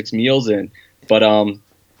get my 6 meals in. But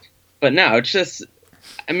now it's just,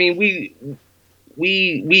 I mean,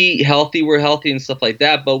 we're healthy and stuff like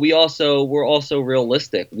that, but we're also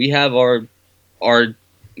realistic. We have our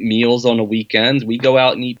meals on the weekends. We go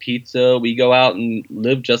out and eat pizza. We go out and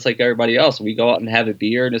live just like everybody else. We go out and have a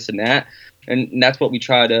beer, this and that, and that's what we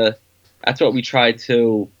try to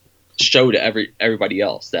show to everybody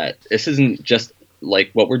else that this isn't just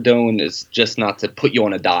like what we're doing is just not to put you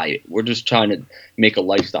on a diet. We're just trying to make a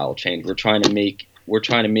lifestyle change. We're trying to make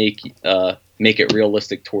it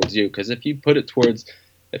realistic towards you. Because if you put it towards,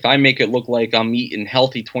 if I make it look like I'm eating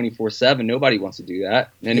healthy 24/7, nobody wants to do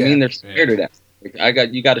that. And I mean, they're scared of that.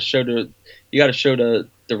 Like, you got to show the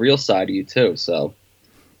real side of you too. So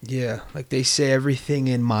yeah, like they say, everything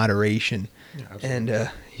in moderation, and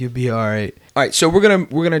you'll be all right. All right, so we're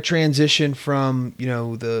gonna transition from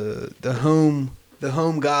the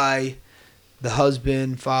home guy, the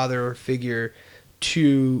husband, father figure,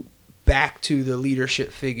 to back to the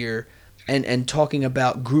leadership figure, and talking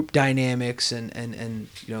about group dynamics and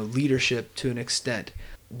leadership to an extent.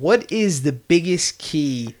 What is the biggest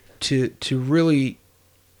key to really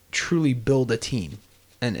truly build a team?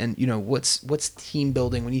 And what's team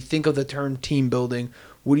building? When you think of the term team building,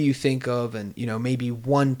 what do you think of? And maybe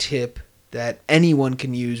one tip that anyone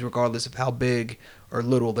can use, regardless of how big or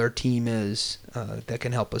little their team is, that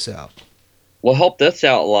can help us out. What helped us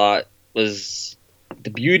out a lot was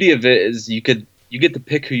the beauty of it is you get to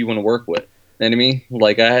pick who you want to work with. You know what I mean?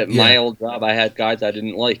 Like my old job, I had guys I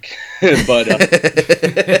didn't like, but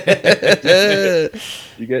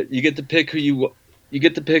you get to pick who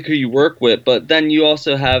you work with. But then you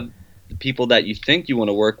also have the people that you think you want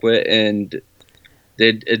to work with, and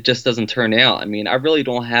it just doesn't turn out. I mean, I really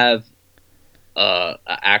don't have a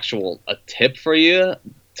tip for you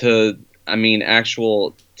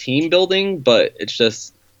actual team building, but it's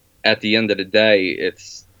just at the end of the day,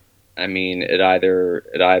 it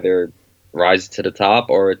either rises to the top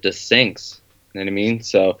or it just sinks. You know what I mean?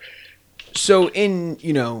 So in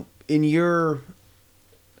your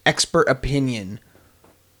expert opinion,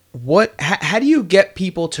 how do you get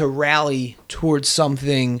people to rally towards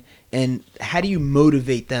something, and how do you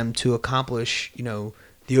motivate them to accomplish,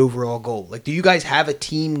 the overall goal? Like, do you guys have a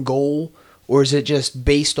team goal, or is it just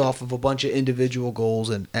based off of a bunch of individual goals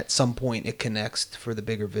and at some point it connects for the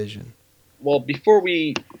bigger vision? Well, before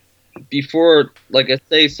like I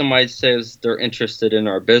say, somebody says they're interested in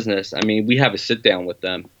our business, I mean, we have a sit down with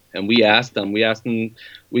them and we ask them,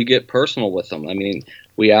 we get personal with them. I mean,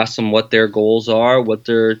 we ask them what their goals are, what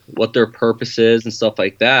their purpose is and stuff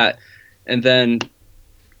like that. And then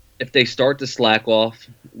if they start to slack off,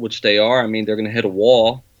 which they are, I mean, they're going to hit a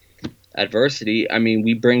wall, adversity. I mean,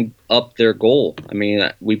 we bring up their goal. I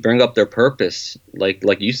mean, we bring up their purpose. Like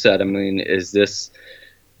you said, I mean, is this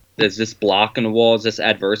block in the wall, is this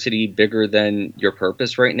adversity bigger than your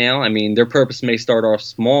purpose right now? I mean, their purpose may start off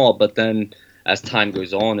small, but then as time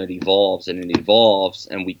goes on, it evolves, and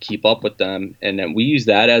we keep up with them, and then we use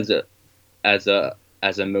that as a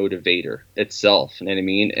motivator itself. You know what I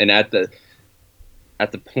mean? And at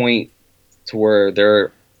the point to where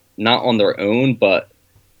they're not on their own, but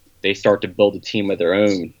they start to build a team of their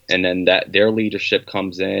own, and then that their leadership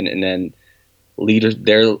comes in, and then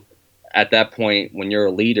at that point, when you're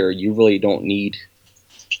a leader, you really don't need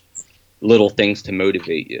little things to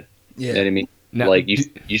motivate you. Yeah. You know what I mean? Now, like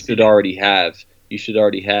you should already have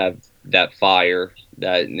that fire.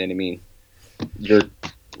 That, you know what I mean? You're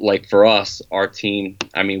like, for us, our team.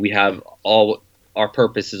 I mean, we have our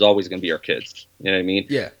purpose is always going to be our kids. You know what I mean?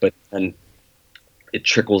 Yeah. But then it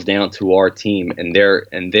trickles down to our team and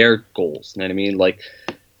their goals. You know what I mean? Like,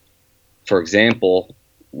 for example,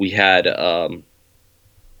 we had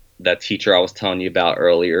that teacher I was telling you about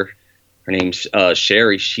earlier. Her name's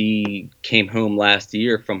Sherry. She came home last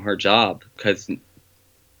year from her job because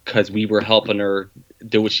we were helping her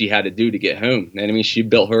do what she had to do to get home. You know what I mean? She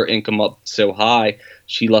built her income up so high.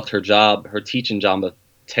 She left her teaching job of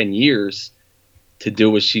 10 years to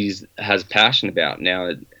do what has passion about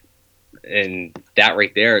now. And that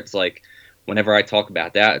right there, it's like, whenever I talk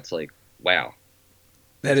about that, it's like, wow.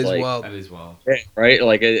 That is wild. Right?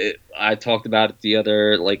 Like, I talked about it the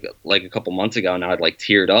other, like a couple months ago, and I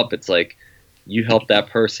teared up. It's like, you helped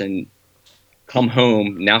that person come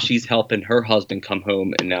home. Now she's helping her husband come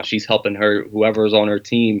home, and now she's helping whoever's on her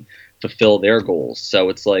team fulfill their goals. So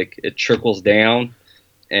it's like, it trickles down,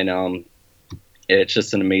 and it's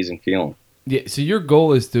just an amazing feeling. Yeah. So your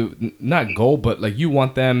goal is but like you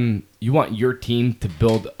want your team to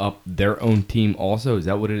build up their own team also. Is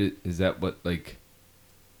that what it is? Is that what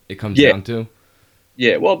it comes down to?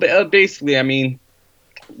 Yeah. Well, basically, I mean,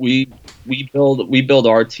 we build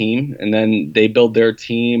our team, and then they build their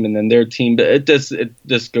team, and then their team. But it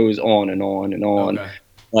just goes on and on and on. Okay.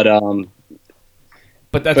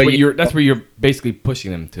 But that's where you're basically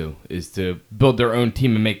pushing them to, is to build their own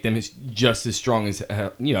team and make them just as strong as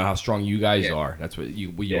how strong you guys are. That's what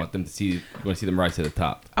you want them to see. You want to see them rise to the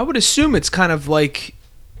top. I would assume it's kind of like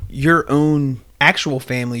your own actual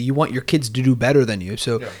family, you want your kids to do better than you.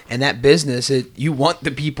 So, and that business, you want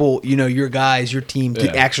the people, your guys, your team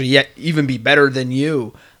to actually even be better than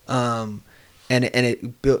you. And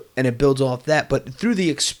it builds off that. But through the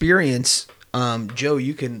experience, Joe,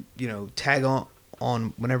 you can, tag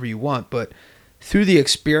on whenever you want, but through the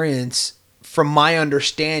experience, from my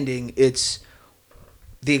understanding, it's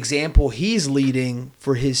the example he's leading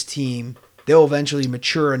for his team. They'll eventually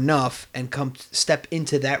mature enough and step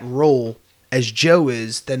into that role as Joe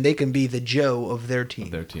is, then they can be the Joe of their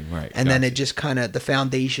team. Right. And then it just kind of, the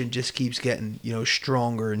foundation just keeps getting,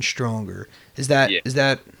 stronger and stronger. Is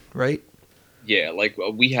that right? Yeah, like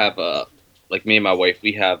we have like me and my wife,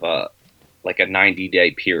 we have like a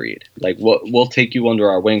 90-day period. Like we'll take you under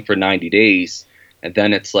our wing for 90 days, and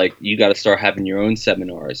then it's like you got to start having your own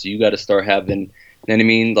seminars. You got to start having, you know what I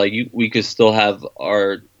mean? Like we could still have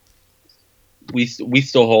we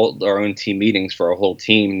still hold our own team meetings for our whole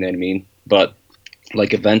team, you know what I mean? But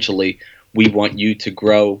like eventually we want you to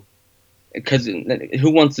grow, because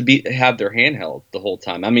who wants to have their hand held the whole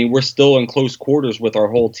time? I mean, we're still in close quarters with our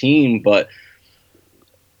whole team, but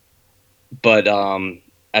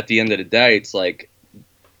at the end of the day, it's like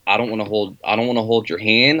I don't want to hold your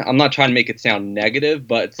hand. I'm not trying to make it sound negative,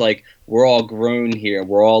 but it's like we're all grown here.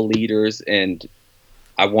 We're all leaders, and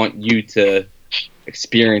I want you to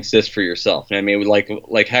experience this for yourself. And I mean,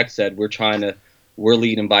 like Heck said, we're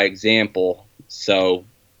leading by example, so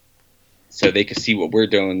they could see what we're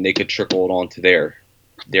doing. They could trickle it on to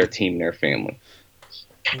their team, their family.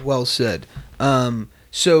 Well said.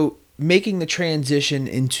 So making the transition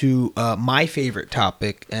into my favorite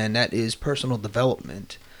topic, and that is personal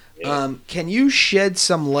development. Can you shed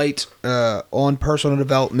some light on personal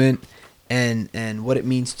development and what it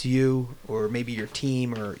means to you, or maybe your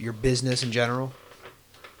team or your business in general?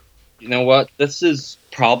 You know what? This is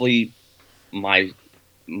probably my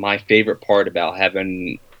favorite part about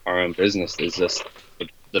having our own business, is just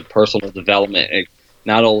the personal development. It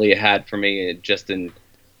not only had for me just in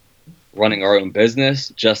running our own business,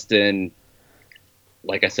 just in,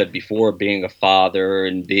 like I said before, being a father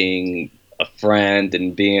and being a friend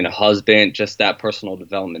and being a husband, just that personal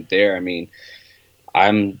development there. I mean,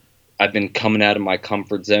 I've been coming out of my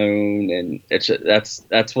comfort zone, and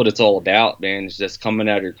that's what it's all about, man. It's just coming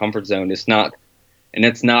out of your comfort zone. It's not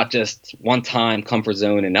just one time comfort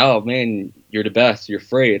zone and, oh man, you're the best, you're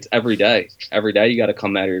free. It's every day. Every day you got to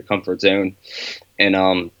come out of your comfort zone.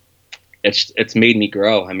 And it's made me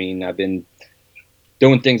grow. I mean, I've been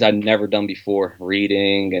doing things I'd never done before,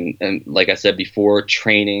 reading and like I said before,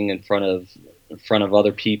 training in front of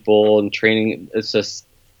other people and training.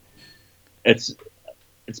 It's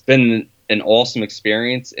been an awesome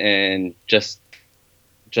experience, and just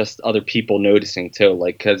other people noticing too.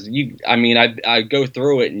 Like, cause I go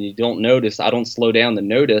through it and you don't notice. I don't slow down to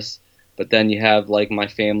notice, but then you have like my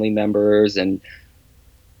family members and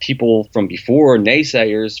people from before,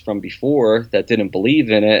 naysayers from before that didn't believe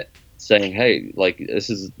in it, saying, hey, like this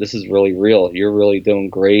is really real. You're really doing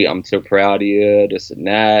great. I'm so proud of you, this and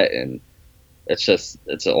that. And it's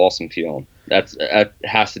an awesome feeling. That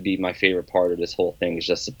has to be my favorite part of this whole thing, is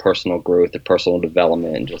just the personal growth, the personal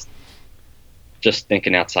development, and just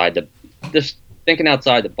thinking outside the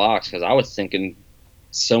box, because I was thinking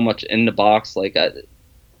so much in the box,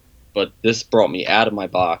 but this brought me out of my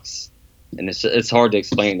box, and it's hard to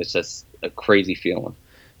explain. It's just a crazy feeling.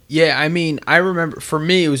 Yeah, I mean, I remember for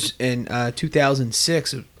me it was in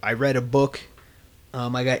 2006. I read a book.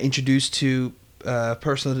 I got introduced to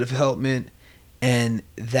personal development, and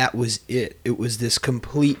that was it. It was this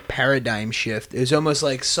complete paradigm shift. It was almost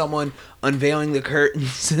like someone unveiling the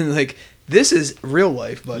curtains and like, this is real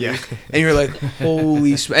life, buddy. Yeah. And you're like,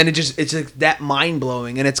 holy and it's like that mind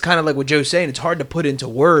blowing. And it's kind of like what Joe's saying. It's hard to put into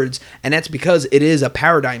words, and that's because it is a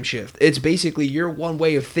paradigm shift. It's basically your one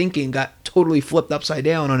way of thinking got totally flipped upside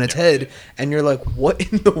down on its head, and you're like, what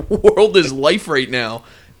in the world is life right now?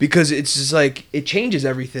 Because it's just like, it changes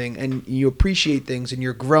everything, and you appreciate things, and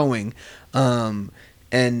you're growing. And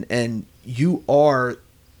you are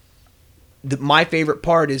my favorite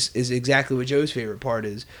part is exactly what Joe's favorite part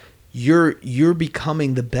is. You're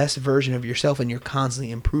becoming the best version of yourself, and you're constantly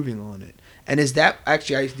improving on it. And is that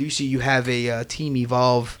actually, I do see you have a Team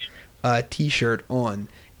Evolve t-shirt on.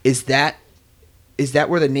 Is that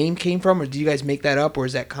where the name came from, or do you guys make that up, or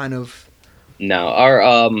is that kind of? No,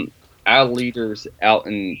 our leaders out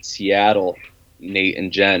in Seattle, Nate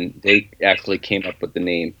and Jen, they actually came up with the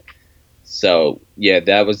name. So yeah,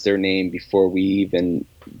 that was their name before we even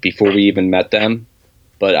met them.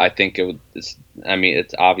 But I think it's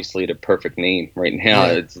obviously the perfect name right now.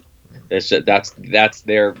 Yeah. That's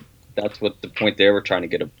what the point they were trying to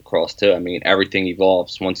get across too. I mean, everything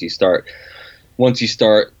evolves once you start once you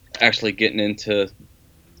start actually getting into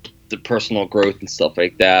the personal growth and stuff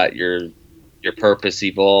like that, your purpose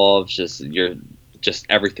evolves. Just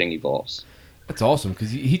everything evolves. That's awesome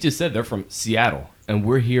because he just said they're from Seattle and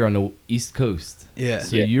we're here on the East Coast. Yeah.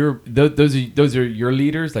 So Yeah. those are your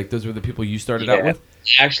leaders. Like those were the people you started out with.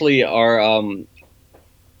 Actually, those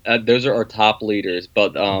are our top leaders.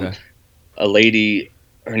 But Okay. a lady,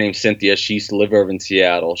 her name's Cynthia. She used to live over in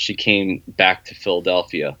Seattle. She came back to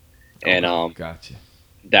Philadelphia, and Gotcha.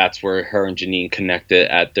 that's where her and Janine connected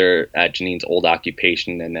at Janine's old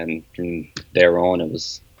occupation, and then from there on, it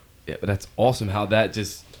was Yeah, but that's awesome how that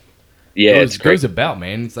just it's great. goes about,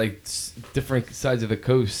 man. It's like different sides of the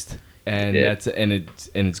coast, and Yeah.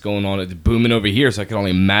 it's going on. It's booming over here, so I can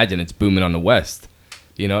only imagine it's booming on the west.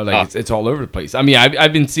 You know, like it's all over the place. I mean,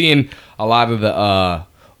 I've been seeing a lot of the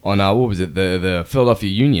on what was it, the Philadelphia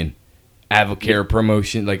Union Advocare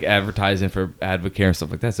promotion, like advertising for Advocare and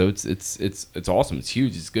stuff like that. So it's awesome. It's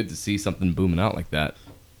huge. It's good to see something booming out like that.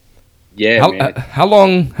 Yeah, man. How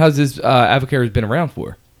long has this Advocare been around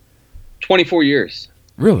for? 24 years.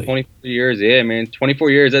 Really? 24 years, yeah, man.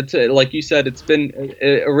 24 years. That's like you said.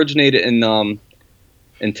 It originated in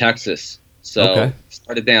Texas. So Okay. it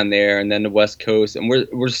started down there, and then the West Coast, and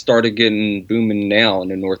we're started getting booming now in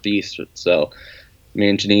the Northeast. So me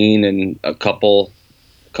and Janine and a couple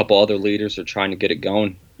other leaders are trying to get it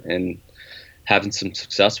going and having some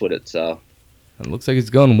success with it. So It looks like it's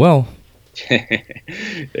going well. yeah,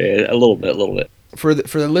 a little bit. For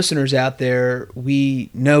the listeners out there, we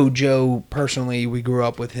know Joe personally. We grew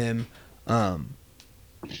up with him, and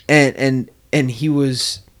he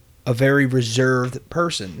was a very reserved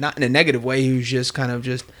person, not in a negative way. He was just kind of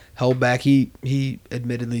just held back. He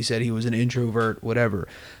admittedly said he was an introvert, whatever.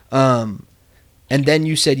 And then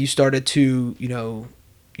you said you started to, you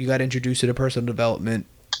got introduced to the personal development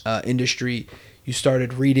industry. You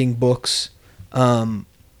started reading books, and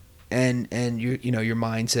your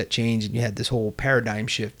mindset changed, and you had this whole paradigm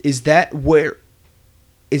shift. Is there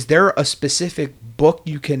a specific book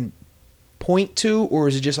you can point to, or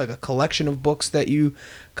is it just like a collection of books that you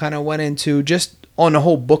kind of went into? Just on the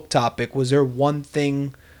whole book topic, was there one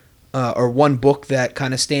thing or one book that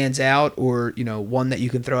kind of stands out, or one that you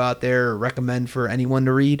can throw out there or recommend for anyone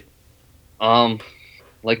to read?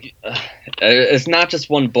 It's not just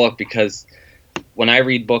one book, because when I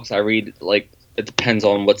read books, I read, like, it depends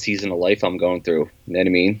on what season of life I'm going through. You know what I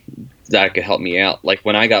mean? That could help me out. Like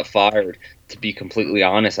when I got fired, to be completely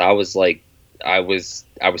honest, I was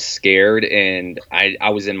scared, and I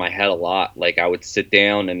was in my head a lot. Like I would sit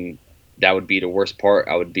down, and that would be the worst part.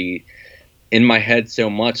 I would be in my head so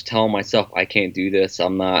much, telling myself I can't do this.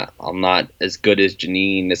 I'm not as good as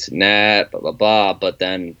Janine, this and that, blah blah blah. But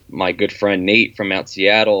then my good friend Nate from out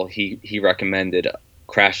Seattle, he recommended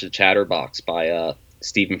Crash the Chatterbox by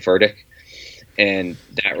Stephen Furtick, and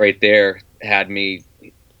that right there had me,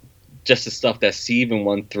 just the stuff that Steven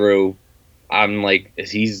went through. I'm like,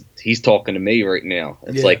 he's talking to me right now.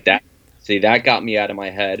 It's like that. See, that got me out of my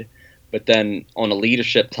head. But then on a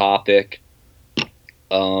leadership topic,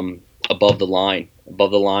 Above the Line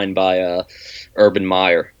by Urban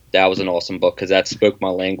Meyer. That was an awesome book, because that spoke my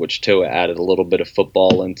language too. It added a little bit of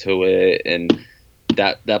football into it, and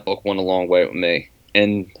that book went a long way with me.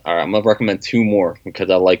 And all right, I'm gonna recommend two more, because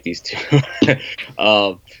I like these two.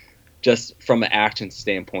 Just from an action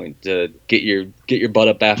standpoint, to get your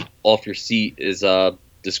butt up off your seat is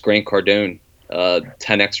this Grant Cardone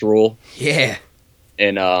 10X rule. Yeah.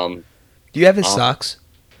 And Do you have his socks?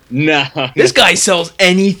 no, This guy sells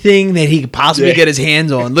anything that he could possibly get his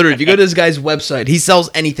hands on. Literally, if you go to this guy's website, he sells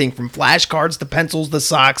anything from flashcards to pencils to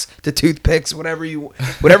socks to toothpicks, whatever you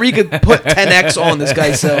could put 10X on. This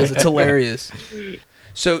guy sells. It's hilarious.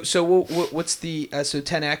 So what's the so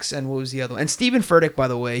 10X, and what was the other one? And Stephen Furtick, by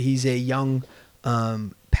the way, he's a young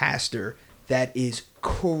pastor that is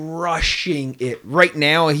crushing it right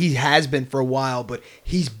now. He has been for a while, but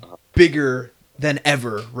he's bigger than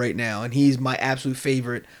ever right now, and he's my absolute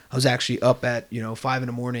favorite. I was actually up at 5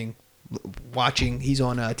 a.m. watching. He's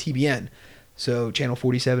on TBN, so channel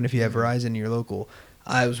 47 if you have Verizon in your local.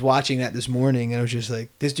 I was watching that this morning, and I was just like,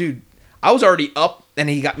 this dude. I was already up, and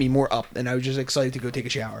he got me more up, and I was just excited to go take a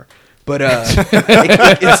shower. But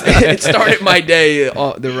it started my day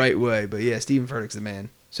the right way. But yeah, Stephen Furtick's the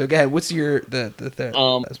man. So go ahead. What's the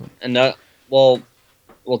last one? And that well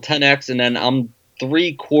 10X, and then I'm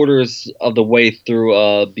 3/4 of the way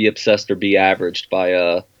through Be Obsessed or Be Averaged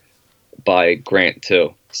by Grant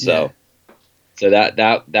too. So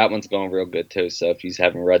that one's going real good too. So if you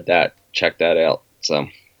haven't read that, check that out. So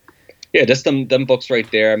yeah, just them books right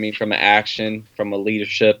there. I mean, from an action, from a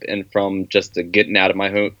leadership, and from just the getting out of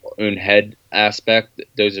my own head aspect,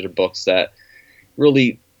 those are the books that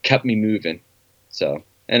really kept me moving. So,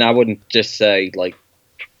 and I wouldn't just say like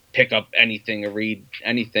pick up anything or read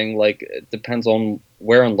anything. Like, it depends on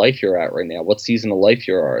where in life you're at right now, what season of life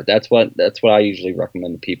you are. That's what I usually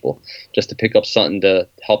recommend to people, just to pick up something to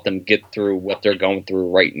help them get through what they're going through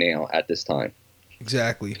right now at this time.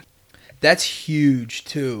 Exactly. That's huge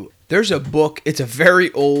too. There's a book. It's a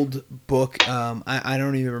very old book. I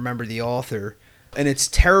don't even remember the author, and it's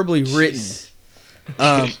terribly written.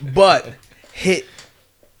 But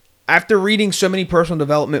after reading so many personal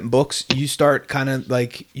development books, you start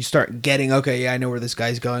getting, okay, yeah, I know where this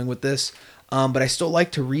guy's going with this. But I still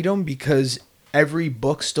like to read them because every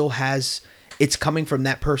book still has, it's coming from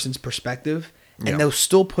that person's perspective, and they'll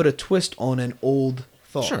still put a twist on an old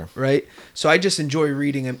thought, Sure. right? So I just enjoy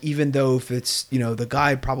reading them, even though if it's, the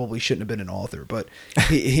guy probably shouldn't have been an author, but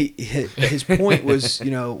his point was,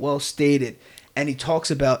 well stated. And he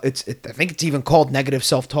talks about, I think it's even called Negative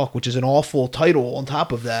Self-Talk, which is an awful title on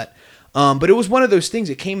top of that. But it was one of those things.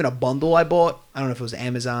 It came in a bundle I bought. I don't know if it was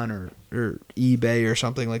Amazon or eBay or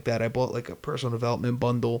something like that. I bought like a personal development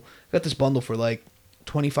bundle. Got this bundle for like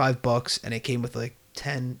 $25, and it came with like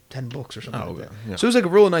 10 books or something like that. Yeah. So it was like a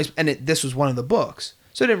really nice, and this was one of the books.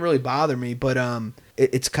 So it didn't really bother me, but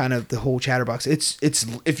it's kind of the whole chatterbox. It's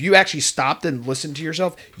if you actually stopped and listened to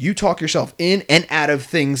yourself, you talk yourself in and out of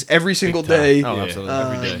things every single day. Oh, absolutely.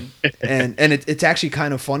 Every day. and it's actually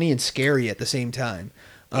kind of funny and scary at the same time.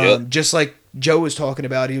 Yep. Just like Joe was talking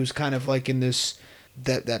about, he was kind of like in this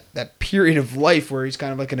that period of life where he's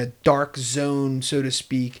kind of like in a dark zone, so to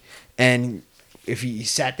speak. And if he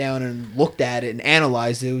sat down and looked at it and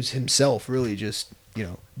analyzed it, it was himself really just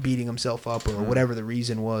beating himself up or whatever the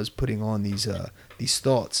reason was, putting on these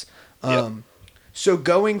thoughts. So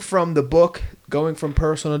going from the book, going from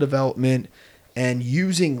personal development, and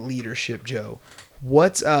using leadership, Joe,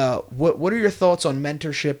 what are your thoughts on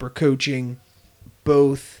mentorship or coaching?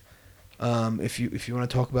 Both, if you want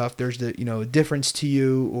to talk about if there's a difference to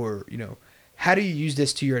you, or how do you use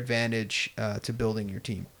this to your advantage to building your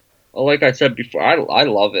team? Well, like I said before, I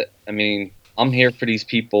love it. I mean, I'm here for these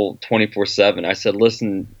people 24/7. I said,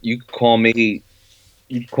 listen, you can call me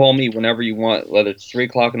whenever you want, whether it's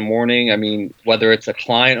 3:00 in the morning. I mean, whether it's a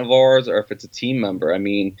client of ours or if it's a team member. I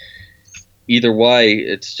mean, either way,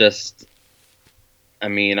 it's just, I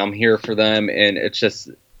mean, I'm here for them, and it's just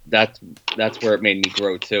that's where it made me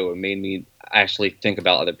grow too. It made me actually think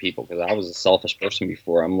about other people, because I was a selfish person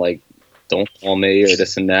before. I'm like, don't call me or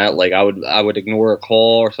this and that. Like I would ignore a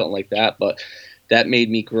call or something like that. But that made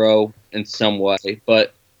me grow in some way.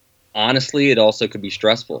 But honestly, it also could be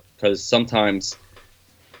stressful, because sometimes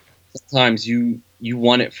you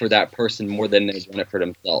want it for that person more than they want it for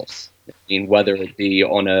themselves. I mean, whether it be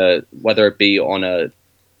on a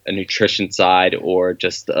nutrition side or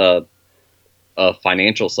just a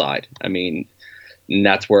financial side. I mean, and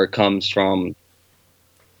that's where it comes from.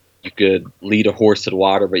 You could lead a horse to the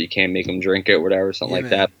water, but you can't make them drink it, whatever, something like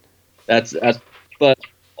that. That's. But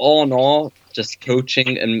all in all, just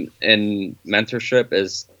coaching and mentorship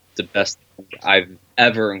is the best thing I've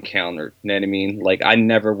ever encountered. You know what I mean? Like, I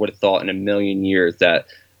never would have thought in a million years that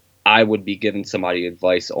I would be giving somebody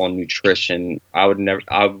advice on nutrition. I would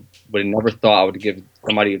have never thought I would give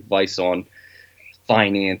somebody advice on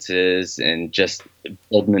finances and just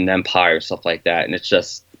building an empire, stuff like that. And it's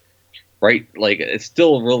just right, like, it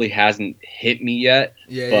still really hasn't hit me yet.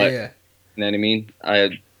 Yeah. You know what I mean?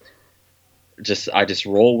 I just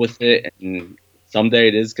roll with it, and someday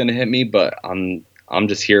it is gonna hit me. But I'm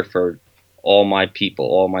just here for all my people,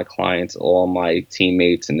 all my clients, all my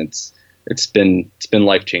teammates, and it's been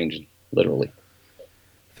life changing, literally.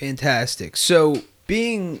 Fantastic. So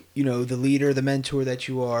being, the leader, the mentor that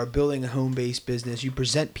you are, building a home-based business, you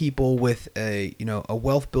present people with a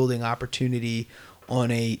wealth building opportunity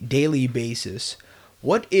on a daily basis.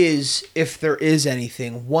 What is, if there is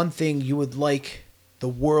anything, one thing you would like the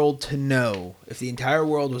world to know, if the entire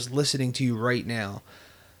world was listening to you right now,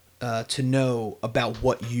 to know about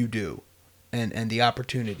what you do and the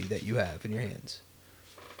opportunity that you have in your hands?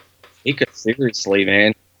 Take it seriously,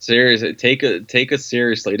 man. Seriously, take it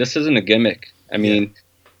seriously. This isn't a gimmick. I mean,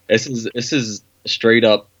 this is straight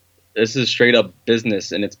up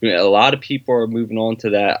business, and it's been, a lot of people are moving on to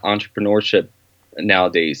that entrepreneurship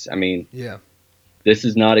nowadays. I mean, this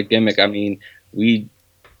is not a gimmick. I mean,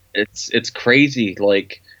 it's crazy.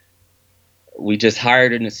 Like, we just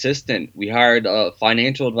hired an assistant. We hired a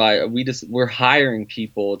financial advisor. We're hiring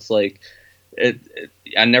people. It's like,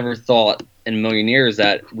 I never thought in a million years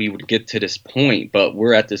that we would get to this point, but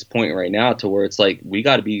we're at this point right now to where it's like, we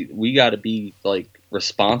got to be like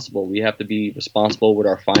responsible. We have to be responsible with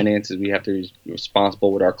our finances. We have to be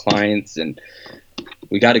responsible with our clients, and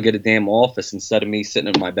we got to get a damn office instead of me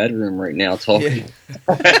sitting in my bedroom right now talking.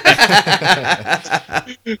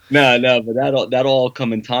 No, but that'll all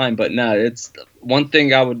come in time. But no, it's one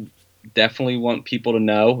thing I would definitely want people to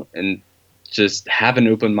know, and just have an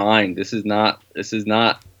open mind. This is not a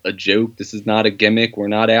joke. This is not a gimmick. We're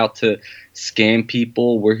not out to scam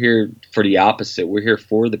people. We're here for the opposite. We're here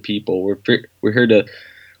for the people. We're here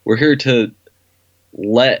to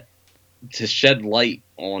shed light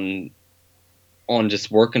on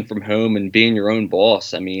just working from home and being your own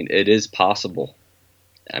boss. I mean, it is possible.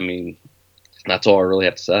 I mean, that's all I really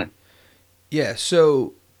have to say. Yeah.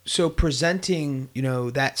 So presenting,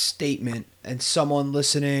 that statement, and someone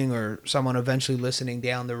listening or someone eventually listening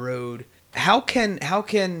down the road, how can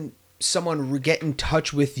someone get in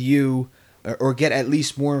touch with you or get at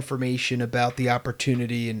least more information about the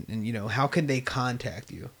opportunity, and how can they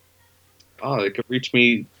contact you? Oh, they could reach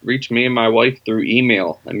me and my wife through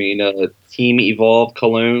email. I mean,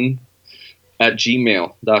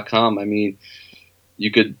 teamevolvecologne@gmail.com. I mean, you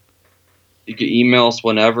could email us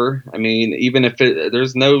whenever. I mean, even if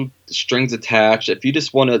there's no strings attached. If you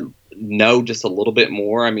just want to know just a little bit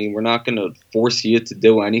more, I mean, we're not going to force you to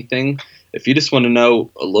do anything. If you just want to know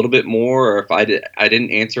a little bit more, or if I didn't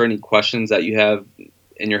answer any questions that you have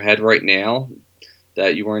in your head right now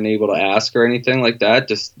that you weren't able to ask or anything like that,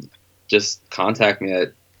 just contact me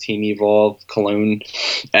at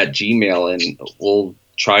teamevolvecologne@gmail, and we'll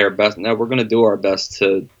try our best. No, we're going to do our best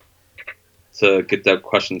to get the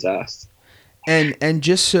questions asked. And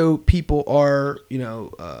just so people are,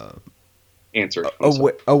 Answer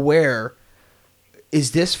aware,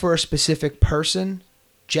 is this for a specific person,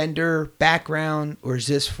 gender, background, or is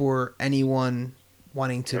this for anyone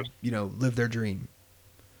wanting to, live their dream?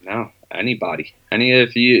 No, anybody.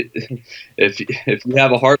 If you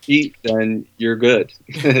have a heartbeat, then you're good.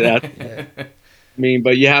 I mean,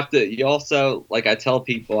 but you also, like I tell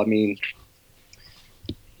people, I mean,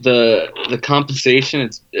 the compensation,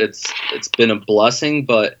 it's been a blessing,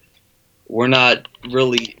 but we're not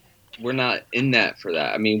in that for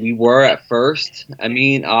that. I mean, we were at first, I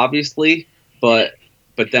mean, obviously, but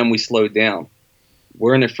then we slowed down.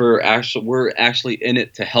 We're actually in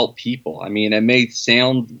it to help people. I mean, it may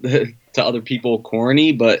sound to other people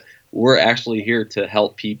corny, but we're actually here to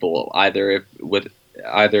help people, either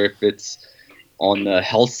if it's on the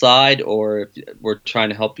health side, or if we're trying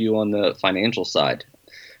to help you on the financial side.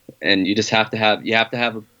 And you have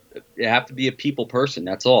to be a people person.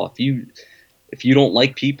 That's all. If you don't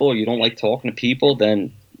like people, or you don't like talking to people,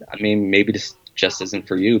 then I mean, maybe this just isn't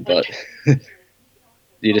for you. But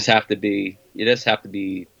you just have to be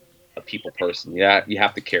a people person. Yeah, you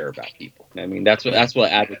have to care about people. I mean, that's what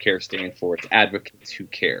Advocare stands for. It's advocates who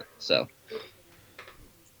care. So,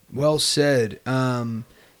 well said. And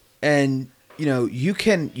you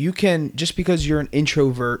can just because you're an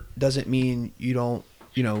introvert doesn't mean you don't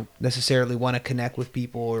necessarily want to connect with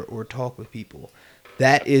people or talk with people.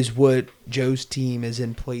 That is what Joe's team is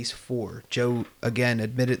in place for. Joe, again,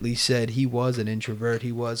 admittedly said he was an introvert.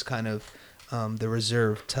 He was kind of the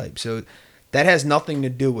reserved type. So that has nothing to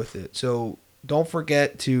do with it. So don't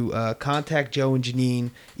forget to contact Joe and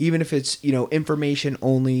Janine, even if it's, information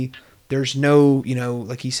only. There's no,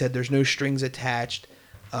 like he said, there's no strings attached.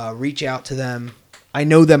 Reach out to them. I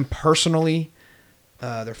know them personally.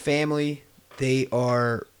 Their family. They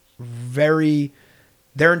are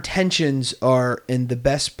their intentions are in the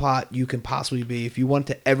best spot you can possibly be. If you want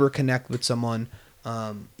to ever connect with someone,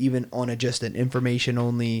 even on just an information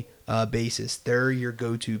only basis, they're your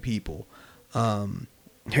go-to people. There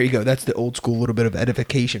you go. That's the old school little bit of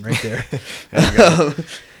edification right there.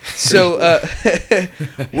 So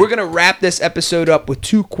we're going to wrap this episode up with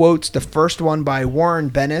two quotes. The first one by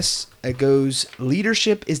Warren Bennis. It goes,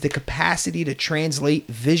 "Leadership is the capacity to translate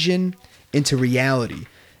vision into reality."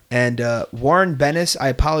 And Warren Bennis, I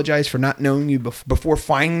apologize for not knowing you before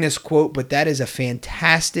finding this quote, but that is a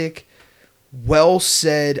fantastic, well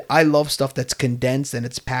said. I love stuff that's condensed and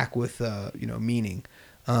it's packed with meaning.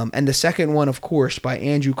 And the second one, of course, by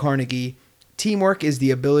Andrew Carnegie. "Teamwork is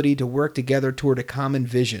the ability to work together toward a common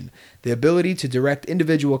vision, the ability to direct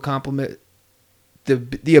individual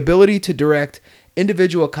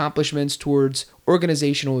individual accomplishments towards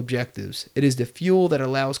organizational objectives. It is the fuel that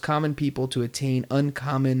allows common people to attain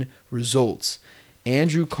uncommon results."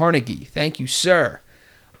 Andrew Carnegie. Thank you, sir.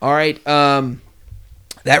 All right.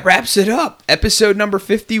 That wraps it up. Episode number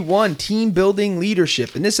 51, Team Building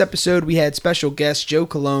Leadership. In this episode, we had special guest Joe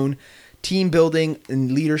Cologne, team building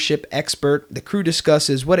and leadership expert. The crew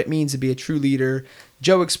discusses what it means to be a true leader.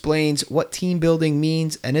 Joe explains what team building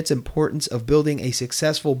means and its importance of building a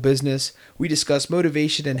successful business. We discuss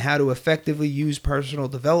motivation and how to effectively use personal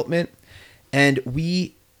development. and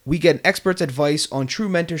we get an expert's advice on true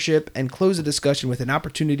mentorship and close the discussion with an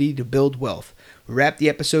opportunity to build wealth. We wrap the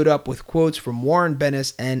episode up with quotes from Warren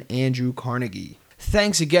Bennis and Andrew Carnegie.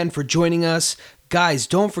 Thanks again for joining us. Guys,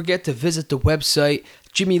 don't forget to visit the website,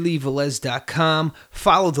 jimmyleevelez.com.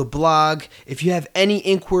 Follow the blog. If you have any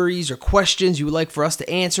inquiries or questions you would like for us to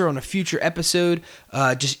answer on a future episode,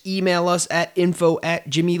 just email us at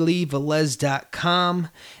info@jimmyleevelez.com.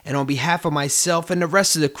 And on behalf of myself and the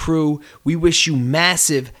rest of the crew, we wish you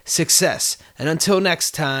massive success. And until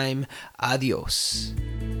next time, adios.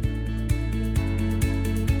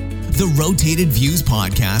 The Rotated Views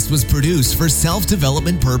podcast was produced for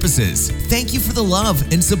self-development purposes. Thank you for the love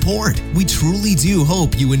and support. We truly do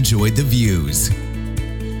hope you enjoyed the views.